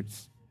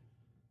deserts,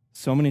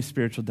 so many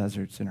spiritual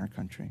deserts in our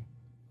country.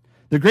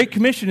 The Great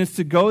Commission is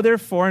to go,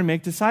 therefore, and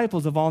make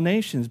disciples of all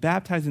nations,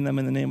 baptizing them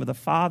in the name of the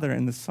Father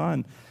and the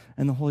Son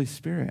and the Holy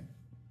Spirit.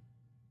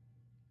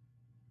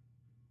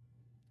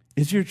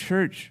 Is your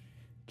church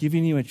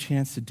giving you a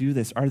chance to do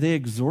this? Are they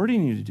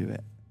exhorting you to do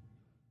it?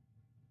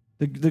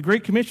 The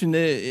Great Commission,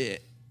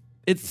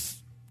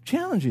 it's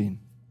challenging.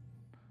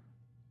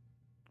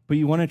 But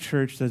you want a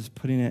church that's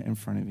putting it in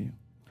front of you.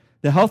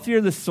 The healthier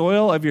the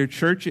soil of your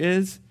church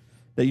is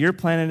that you're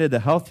planted in, the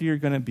healthier you're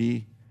going to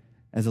be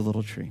as a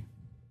little tree.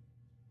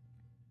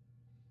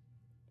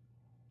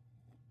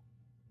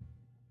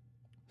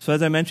 So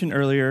as I mentioned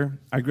earlier,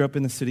 I grew up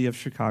in the city of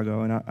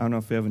Chicago, and I don't know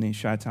if we have any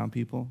Chi-Town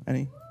people.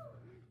 Any?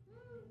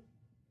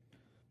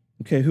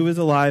 Okay, who was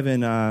alive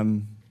in,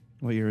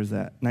 what year was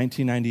that?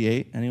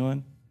 1998?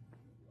 Anyone?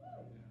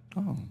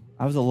 Oh,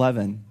 I was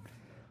 11.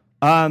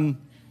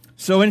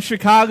 So in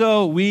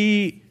Chicago,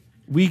 we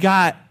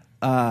got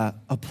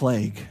a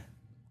plague.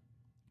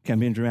 Okay, I'm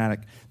being dramatic.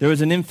 There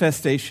was an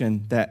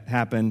infestation that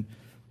happened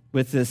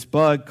with this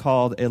bug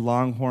called a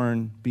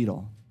longhorn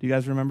beetle. Do you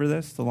guys remember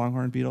this, the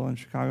longhorn beetle in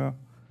Chicago?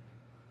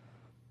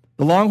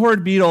 The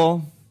longhorn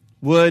beetle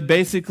would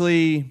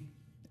basically,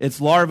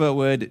 its larva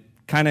would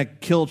kind of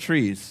kill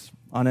trees.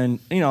 They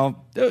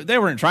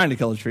weren't trying to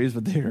kill the trees,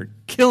 but they were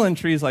killing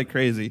trees like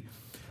crazy.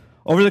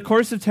 Over the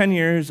course of 10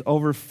 years,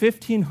 over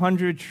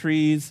 1,500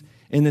 trees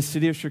in the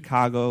city of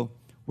Chicago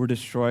were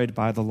destroyed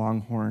by the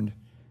longhorn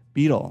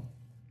beetle.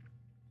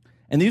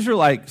 And these are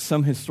like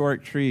some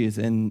historic trees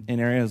in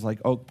areas like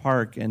Oak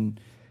Park. And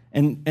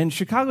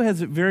Chicago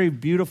has a very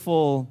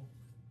beautiful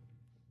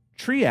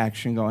tree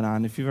action going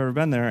on, if you've ever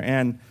been there.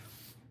 And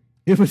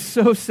it was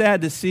so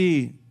sad to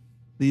see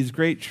these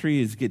great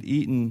trees get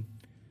eaten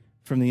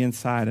from the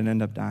inside and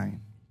end up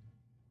dying.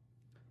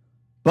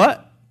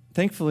 But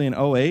thankfully in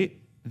 2008,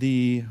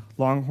 the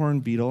longhorn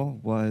beetle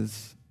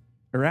was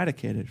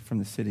eradicated from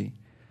the city.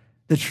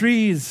 The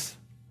trees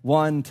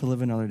won to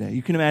live another day.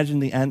 You can imagine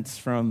the Ents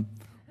from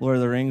Lord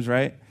of the Rings,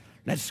 right?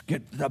 Let's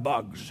get the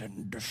bugs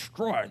and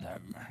destroy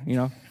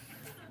them,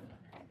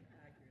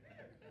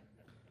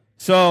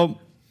 So,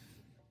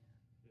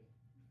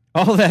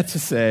 all that to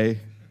say,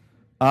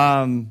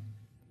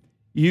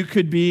 you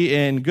could be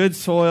in good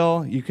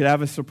soil, you could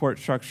have a support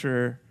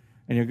structure,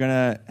 and you're going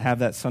to have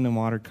that sun and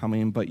water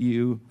coming, but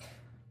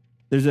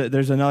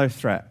there's another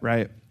threat,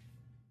 right?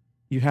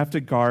 You have to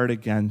guard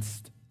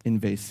against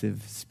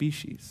invasive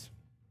species.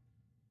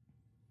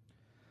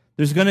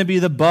 There's going to be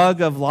the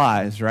bug of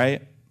lies,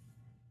 right?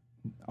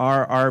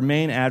 Our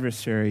main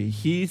adversary,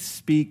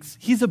 he's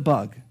a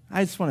bug.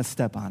 I just want to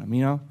step on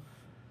him,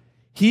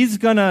 He's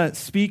going to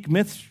speak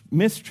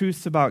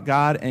mistruths about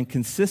God and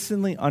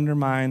consistently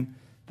undermine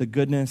the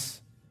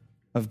goodness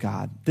of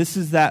God. This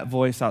is that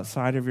voice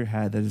outside of your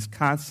head that is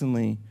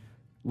constantly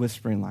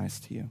whispering lies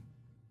to you.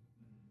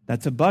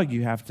 That's a bug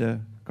you have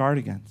to guard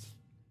against.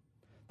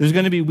 There's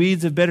going to be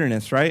weeds of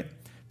bitterness, right?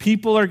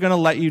 People are going to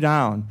let you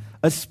down,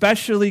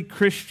 especially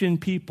Christian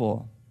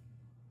people.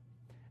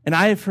 And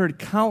I have heard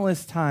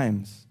countless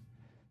times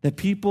that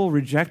people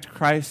reject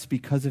Christ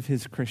because of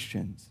his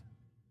Christians.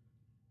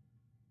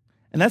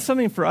 And that's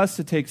something for us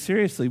to take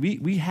seriously.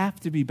 We have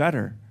to be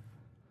better.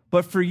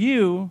 But for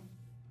you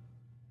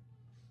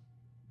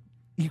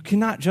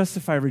cannot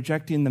justify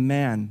rejecting the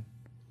man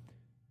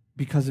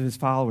because of his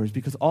followers,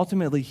 because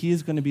ultimately he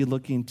is going to be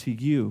looking to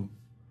you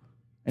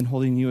and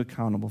holding you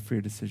accountable for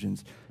your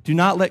decisions. Do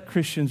not let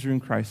Christians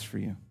ruin Christ for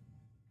you.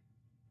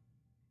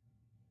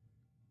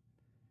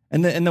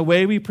 And the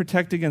way we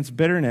protect against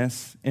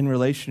bitterness in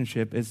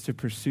relationship is to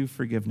pursue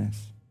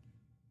forgiveness.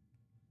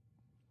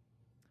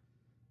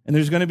 And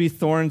there's going to be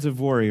thorns of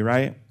worry,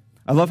 right?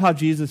 I love how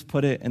Jesus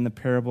put it in the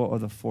parable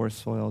of the four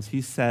soils.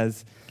 He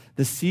says,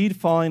 the seed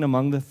falling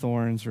among the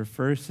thorns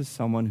refers to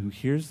someone who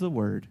hears the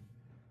word,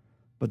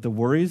 but the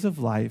worries of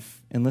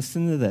life, and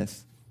listen to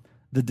this,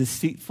 the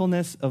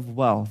deceitfulness of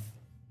wealth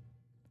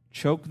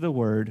choke the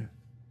word,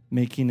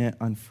 making it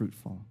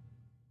unfruitful.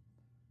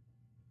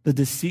 The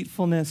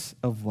deceitfulness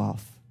of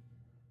wealth.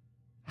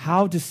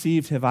 How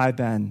deceived have I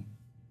been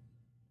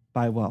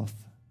by wealth?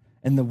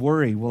 And the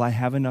worry, will I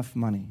have enough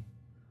money?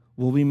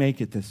 Will we make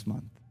it this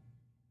month?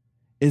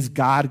 Is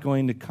God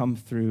going to come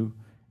through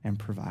and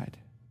provide?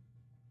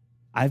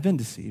 I've been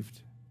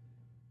deceived.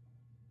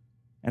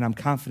 And I'm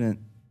confident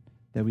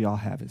that we all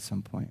have at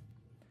some point.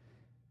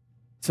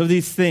 So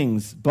these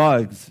things,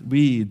 bugs,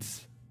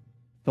 weeds,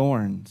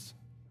 thorns,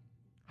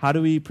 how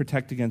do we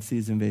protect against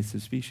these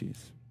invasive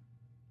species?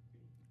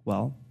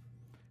 Well,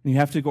 you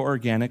have to go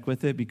organic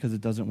with it because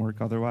it doesn't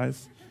work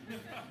otherwise.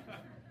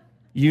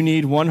 You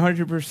need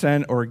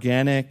 100%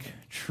 organic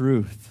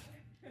truth.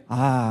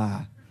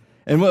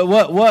 And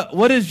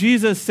what does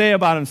Jesus say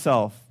about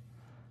himself?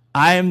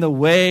 I am the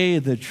way,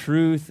 the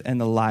truth, and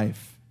the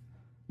life.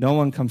 No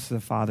one comes to the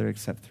Father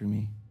except through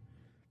me.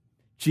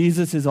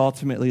 Jesus is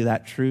ultimately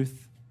that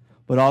truth,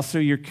 but also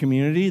your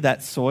community,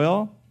 that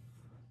soil,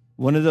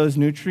 one of those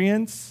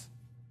nutrients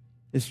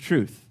is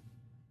truth.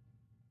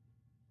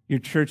 Your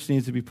church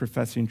needs to be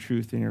professing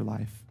truth in your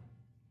life.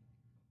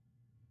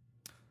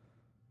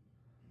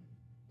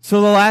 So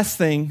the last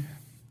thing,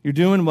 you're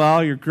doing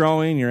well, you're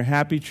growing, you're a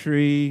happy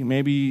tree.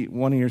 Maybe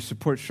one of your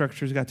support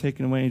structures got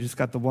taken away, you just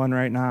got the one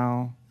right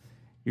now.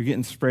 You're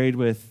getting sprayed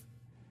with,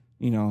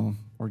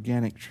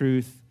 organic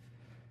truth.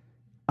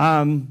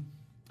 But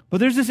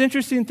there's this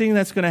interesting thing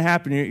that's going to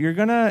happen. You're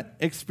going to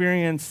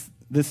experience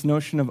this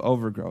notion of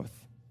overgrowth.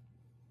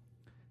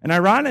 And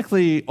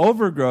ironically,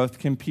 overgrowth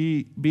can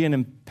be an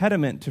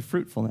impediment to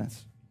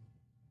fruitfulness.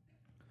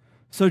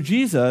 So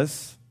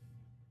Jesus,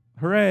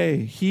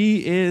 hooray,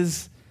 he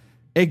is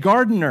a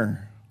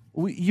gardener.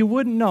 You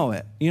wouldn't know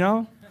it, you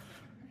know?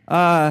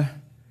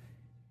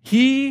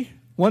 He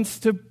wants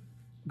to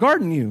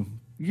garden you.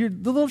 You're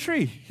the little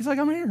tree. He's like,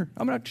 I'm here.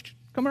 I'm going to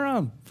come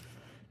around.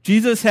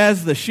 Jesus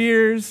has the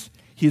shears.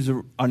 He's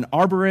an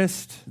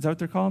arborist. Is that what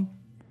they're called?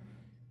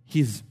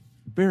 He's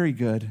very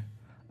good.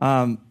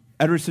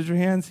 Edward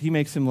Scissorhands, he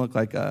makes him look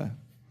like a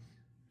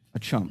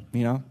chump,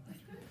 you know?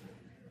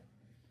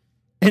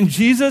 And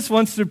Jesus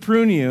wants to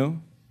prune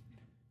you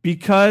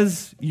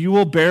because you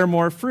will bear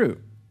more fruit.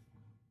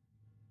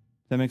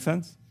 Does that make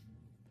sense?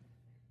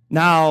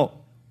 Now,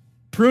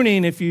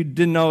 pruning, if you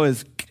didn't know,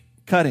 is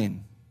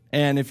cutting.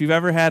 And if you've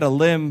ever had a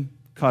limb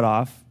cut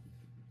off,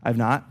 I've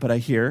not, but I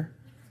hear,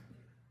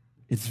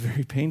 it's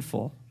very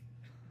painful.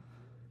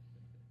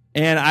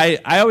 And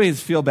I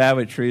always feel bad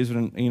with trees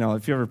when, you know,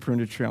 if you ever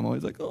pruned a tree, I'm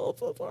always like, oh, I'm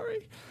so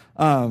sorry.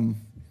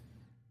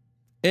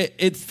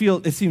 It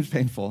seems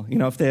painful. You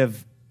know, if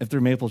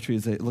they're maple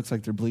trees, it looks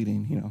like they're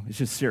bleeding. You know, it's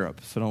just syrup,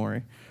 so don't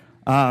worry.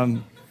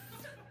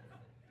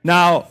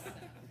 Now,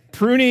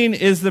 pruning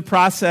is the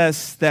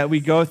process that we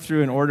go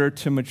through in order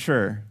to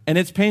mature. And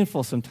it's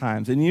painful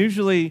sometimes. And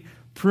usually,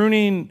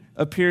 pruning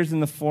appears in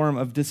the form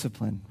of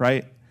discipline,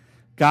 right?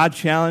 God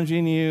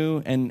challenging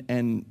you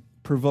and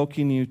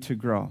provoking you to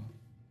grow.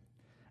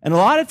 And a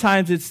lot of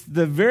times, it's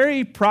the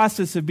very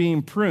process of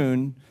being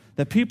pruned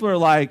that people are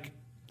like,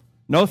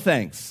 no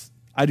thanks.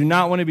 I do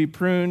not want to be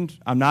pruned.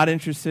 I'm not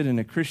interested in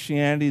a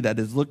Christianity that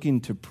is looking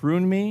to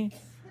prune me.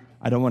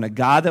 I don't want a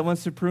God that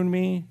wants to prune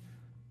me.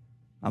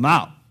 I'm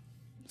out.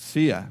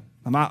 See ya.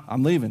 I'm out.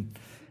 I'm leaving.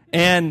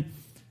 And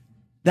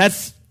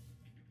that's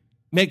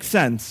makes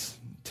sense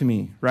to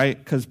me, right?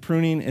 Because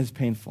pruning is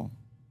painful.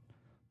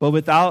 But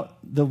without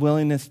the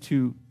willingness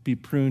to be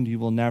pruned, you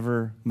will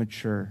never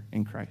mature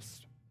in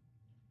Christ.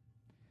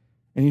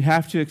 And you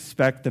have to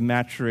expect the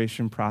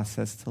maturation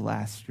process to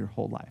last your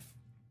whole life.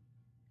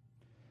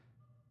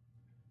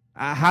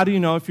 How do you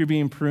know if you're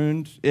being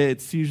pruned?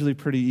 It's usually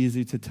pretty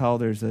easy to tell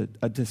there's a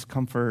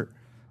discomfort,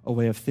 a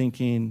way of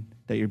thinking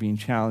that you're being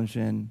challenged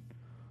in,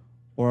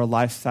 or a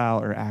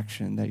lifestyle or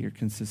action that you're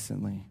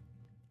consistently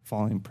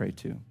falling prey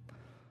to.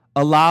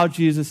 Allow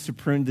Jesus to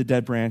prune the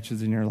dead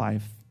branches in your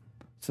life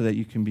so that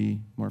you can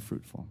be more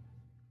fruitful.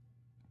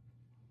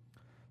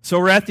 So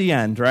we're at the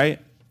end, right?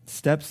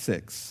 Step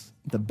 6.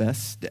 The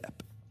best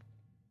step.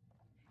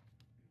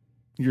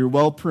 You're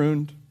well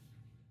pruned.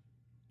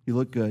 You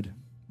look good.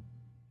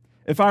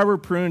 If I were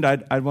pruned,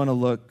 I'd want to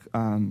look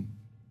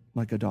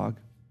like a dog,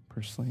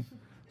 personally.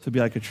 So it'd be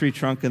like a tree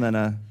trunk and then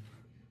a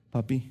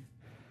puppy.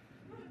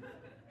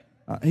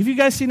 Have you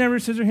guys seen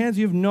Edward Scissorhands?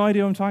 You have no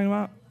idea what I'm talking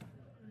about?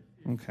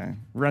 Okay.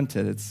 Rent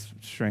it. It's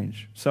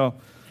strange. So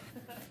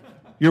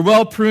you're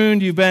well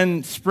pruned. You've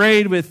been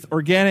sprayed with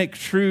organic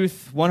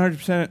truth,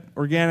 100%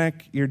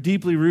 organic. You're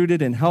deeply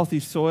rooted in healthy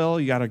soil.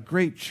 You got a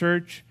great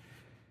church.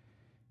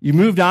 You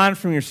moved on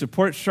from your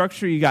support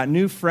structure. You got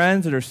new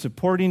friends that are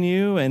supporting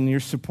you, and you're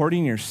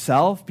supporting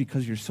yourself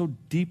because you're so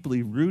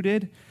deeply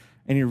rooted,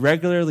 and you're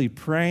regularly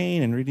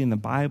praying and reading the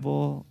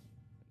Bible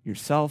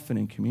yourself and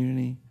in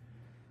community.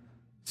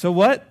 So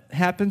what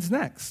happens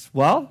next?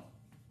 Well,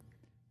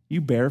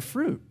 you bear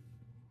fruit.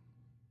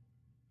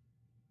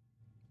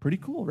 Pretty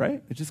cool,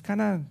 right? It just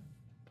kind of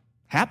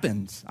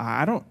happens.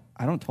 I don't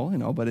totally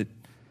know, but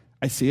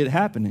I see it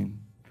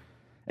happening.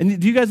 And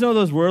do you guys know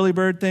those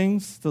whirlybird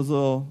things? Those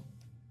little,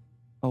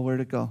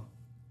 where'd it go?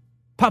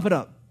 Pop it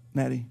up,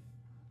 Maddie.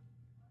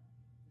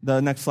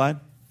 The next slide.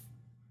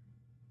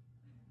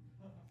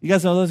 You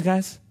guys know those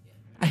guys?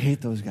 I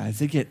hate those guys.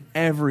 They get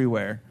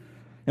everywhere.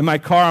 In my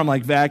car, I'm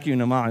like vacuuming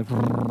them out.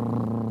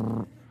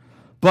 Like,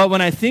 but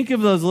when I think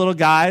of those little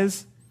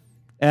guys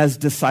as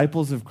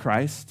disciples of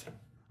Christ,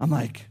 I'm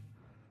like,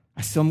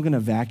 I still am going to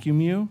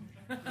vacuum you?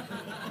 But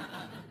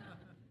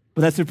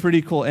that's a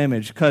pretty cool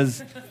image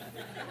because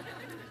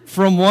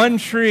from one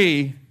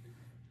tree,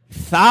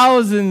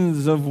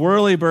 thousands of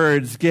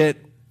whirlybirds get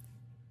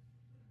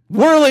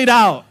whirlied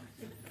out.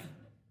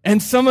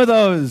 And some of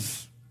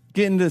those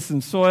get into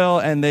some soil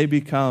and they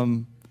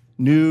become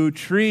new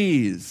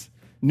trees,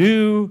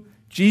 new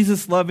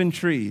Jesus-loving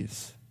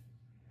trees.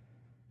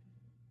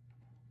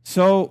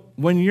 So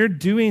when you're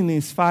doing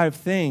these 5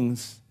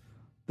 things,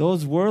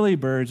 those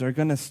whirlybirds are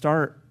going to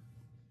start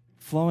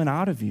flowing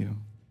out of you.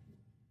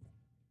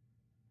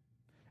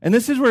 And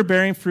this is where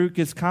bearing fruit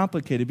gets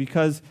complicated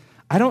because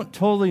I don't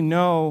totally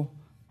know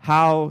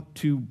how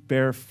to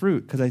bear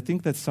fruit because I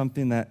think that's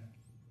something that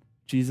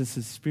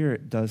Jesus'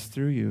 Spirit does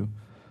through you.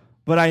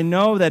 But I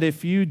know that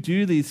if you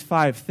do these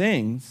 5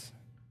 things,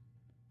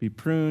 be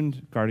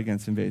pruned, guard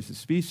against invasive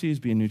species,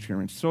 be in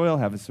nutrient-rich soil,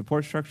 have a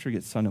support structure,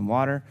 get sun and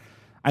water,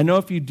 I know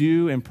if you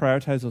do and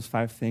prioritize those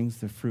 5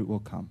 things, the fruit will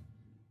come.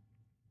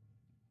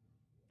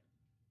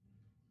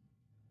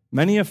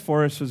 Many a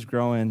forest was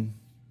growing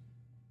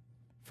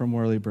from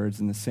whirlybirds,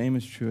 and the same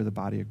is true of the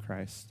body of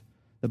Christ.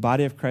 The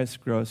body of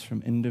Christ grows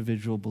from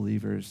individual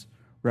believers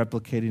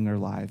replicating their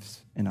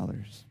lives in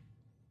others.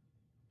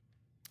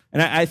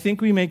 And I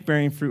think we make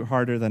bearing fruit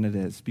harder than it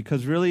is,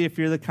 because really, if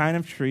you're the kind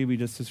of tree we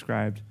just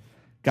described,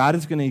 God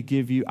is going to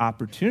give you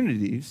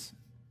opportunities.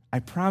 I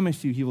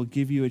promise you, he will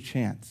give you a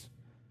chance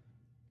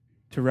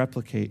to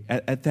replicate.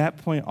 At that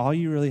point, all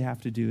you really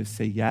have to do is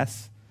say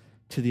yes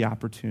to the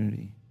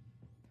opportunity.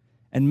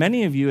 And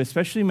many of you,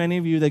 especially many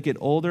of you that get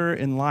older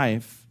in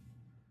life,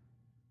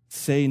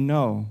 say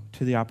no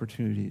to the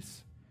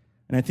opportunities.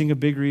 And I think a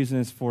big reason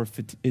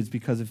is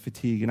because of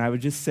fatigue. And I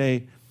would just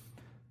say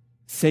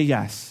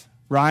yes.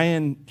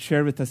 Ryan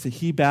shared with us that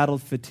he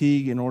battled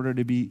fatigue in order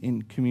to be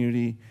in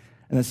community.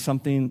 And that's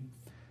something,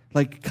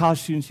 like college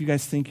students, you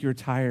guys think you're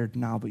tired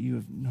now, but you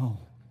have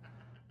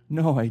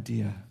no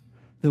idea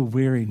the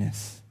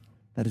weariness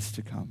that is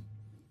to come.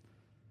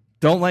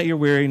 Don't let your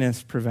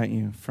weariness prevent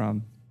you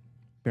from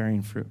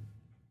bearing fruit.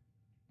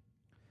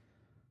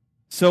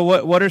 So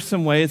what are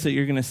some ways that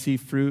you're going to see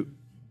fruit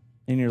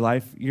in your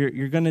life?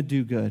 You're going to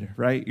do good,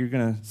 right? You're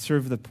going to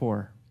serve the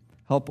poor,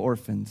 help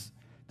orphans,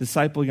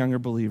 disciple younger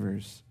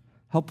believers,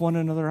 help one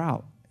another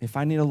out. If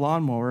I need a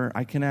lawnmower,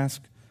 I can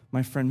ask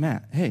my friend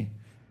Matt, hey,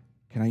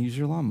 can I use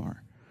your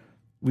lawnmower?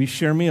 We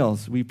share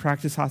meals. We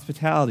practice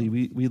hospitality.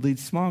 We lead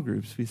small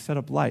groups. We set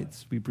up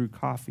lights. We brew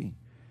coffee.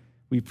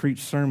 We preach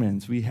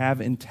sermons. We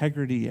have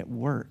integrity at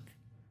work.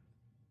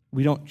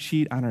 We don't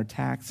cheat on our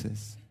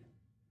taxes.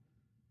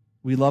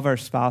 We love our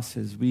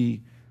spouses.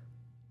 We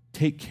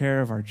take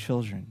care of our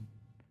children.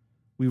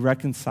 We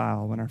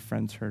reconcile when our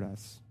friends hurt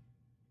us.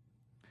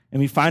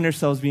 And we find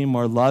ourselves being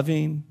more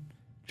loving,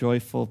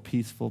 joyful,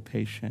 peaceful,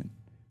 patient,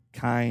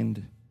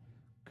 kind,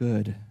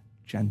 good,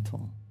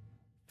 gentle,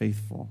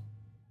 faithful,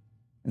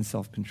 and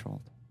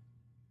self-controlled.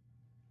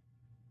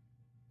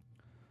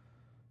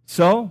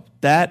 So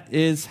that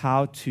is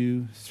how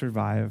to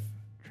survive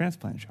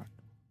transplant shock.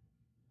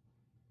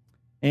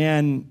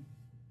 And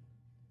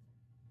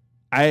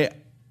I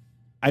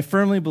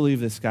firmly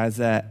believe this, guys,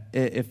 that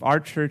if our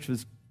church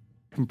was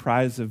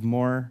comprised of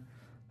more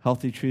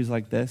healthy trees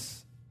like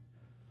this,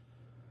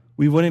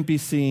 we wouldn't be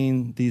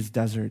seeing these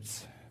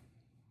deserts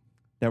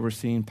that we're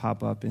seeing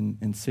pop up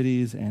in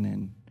cities and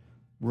in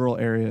rural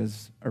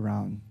areas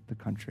around the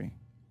country.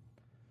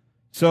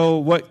 So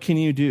what can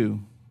you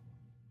do?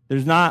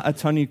 There's not a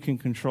ton you can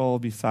control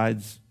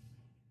besides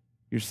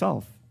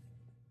yourself.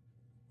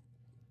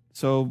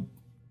 So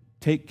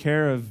take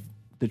care of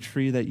the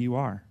tree that you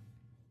are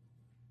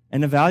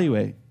and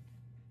evaluate.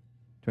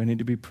 Do I need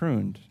to be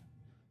pruned?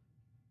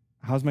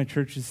 How's my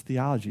church's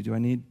theology? Do I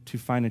need to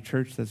find a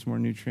church that's more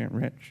nutrient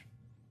rich?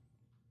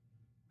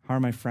 How are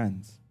my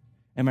friends?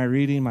 Am I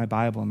reading my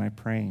Bible? Am I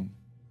praying?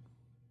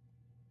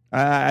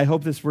 I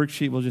hope this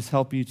worksheet will just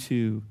help you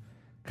to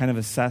kind of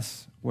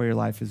assess where your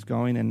life is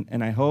going.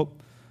 And I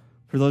hope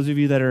for those of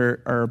you that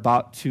are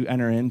about to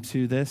enter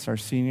into this, our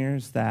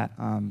seniors, that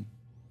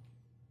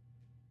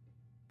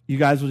you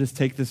guys will just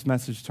take this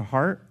message to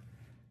heart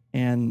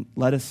and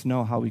let us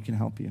know how we can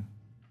help you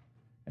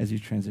as you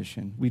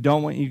transition. We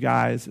don't want you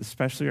guys,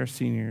 especially our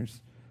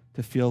seniors,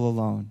 to feel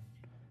alone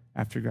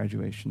after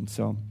graduation.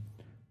 So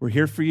we're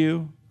here for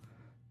you.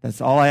 That's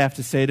all I have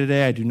to say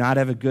today. I do not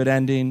have a good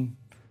ending,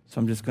 so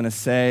I'm just going to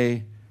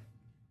say,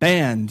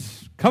 band,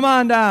 come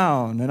on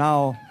down, and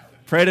I'll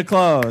pray to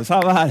close. How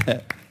about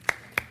it?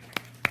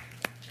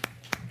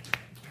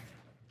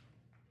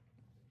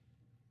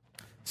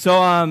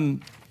 So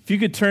if you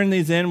could turn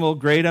these in, we'll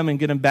grade them and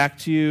get them back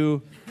to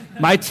you.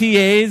 My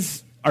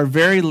TAs are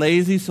very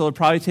lazy, so it'll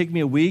probably take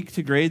me a week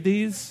to grade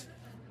these.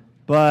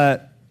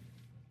 But,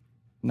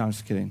 no, I'm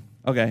just kidding.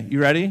 Okay, you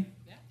ready?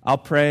 Yeah. I'll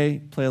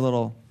pray, play a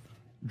little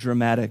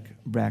dramatic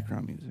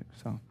background music.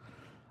 So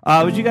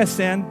would you guys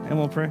stand and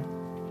we'll pray?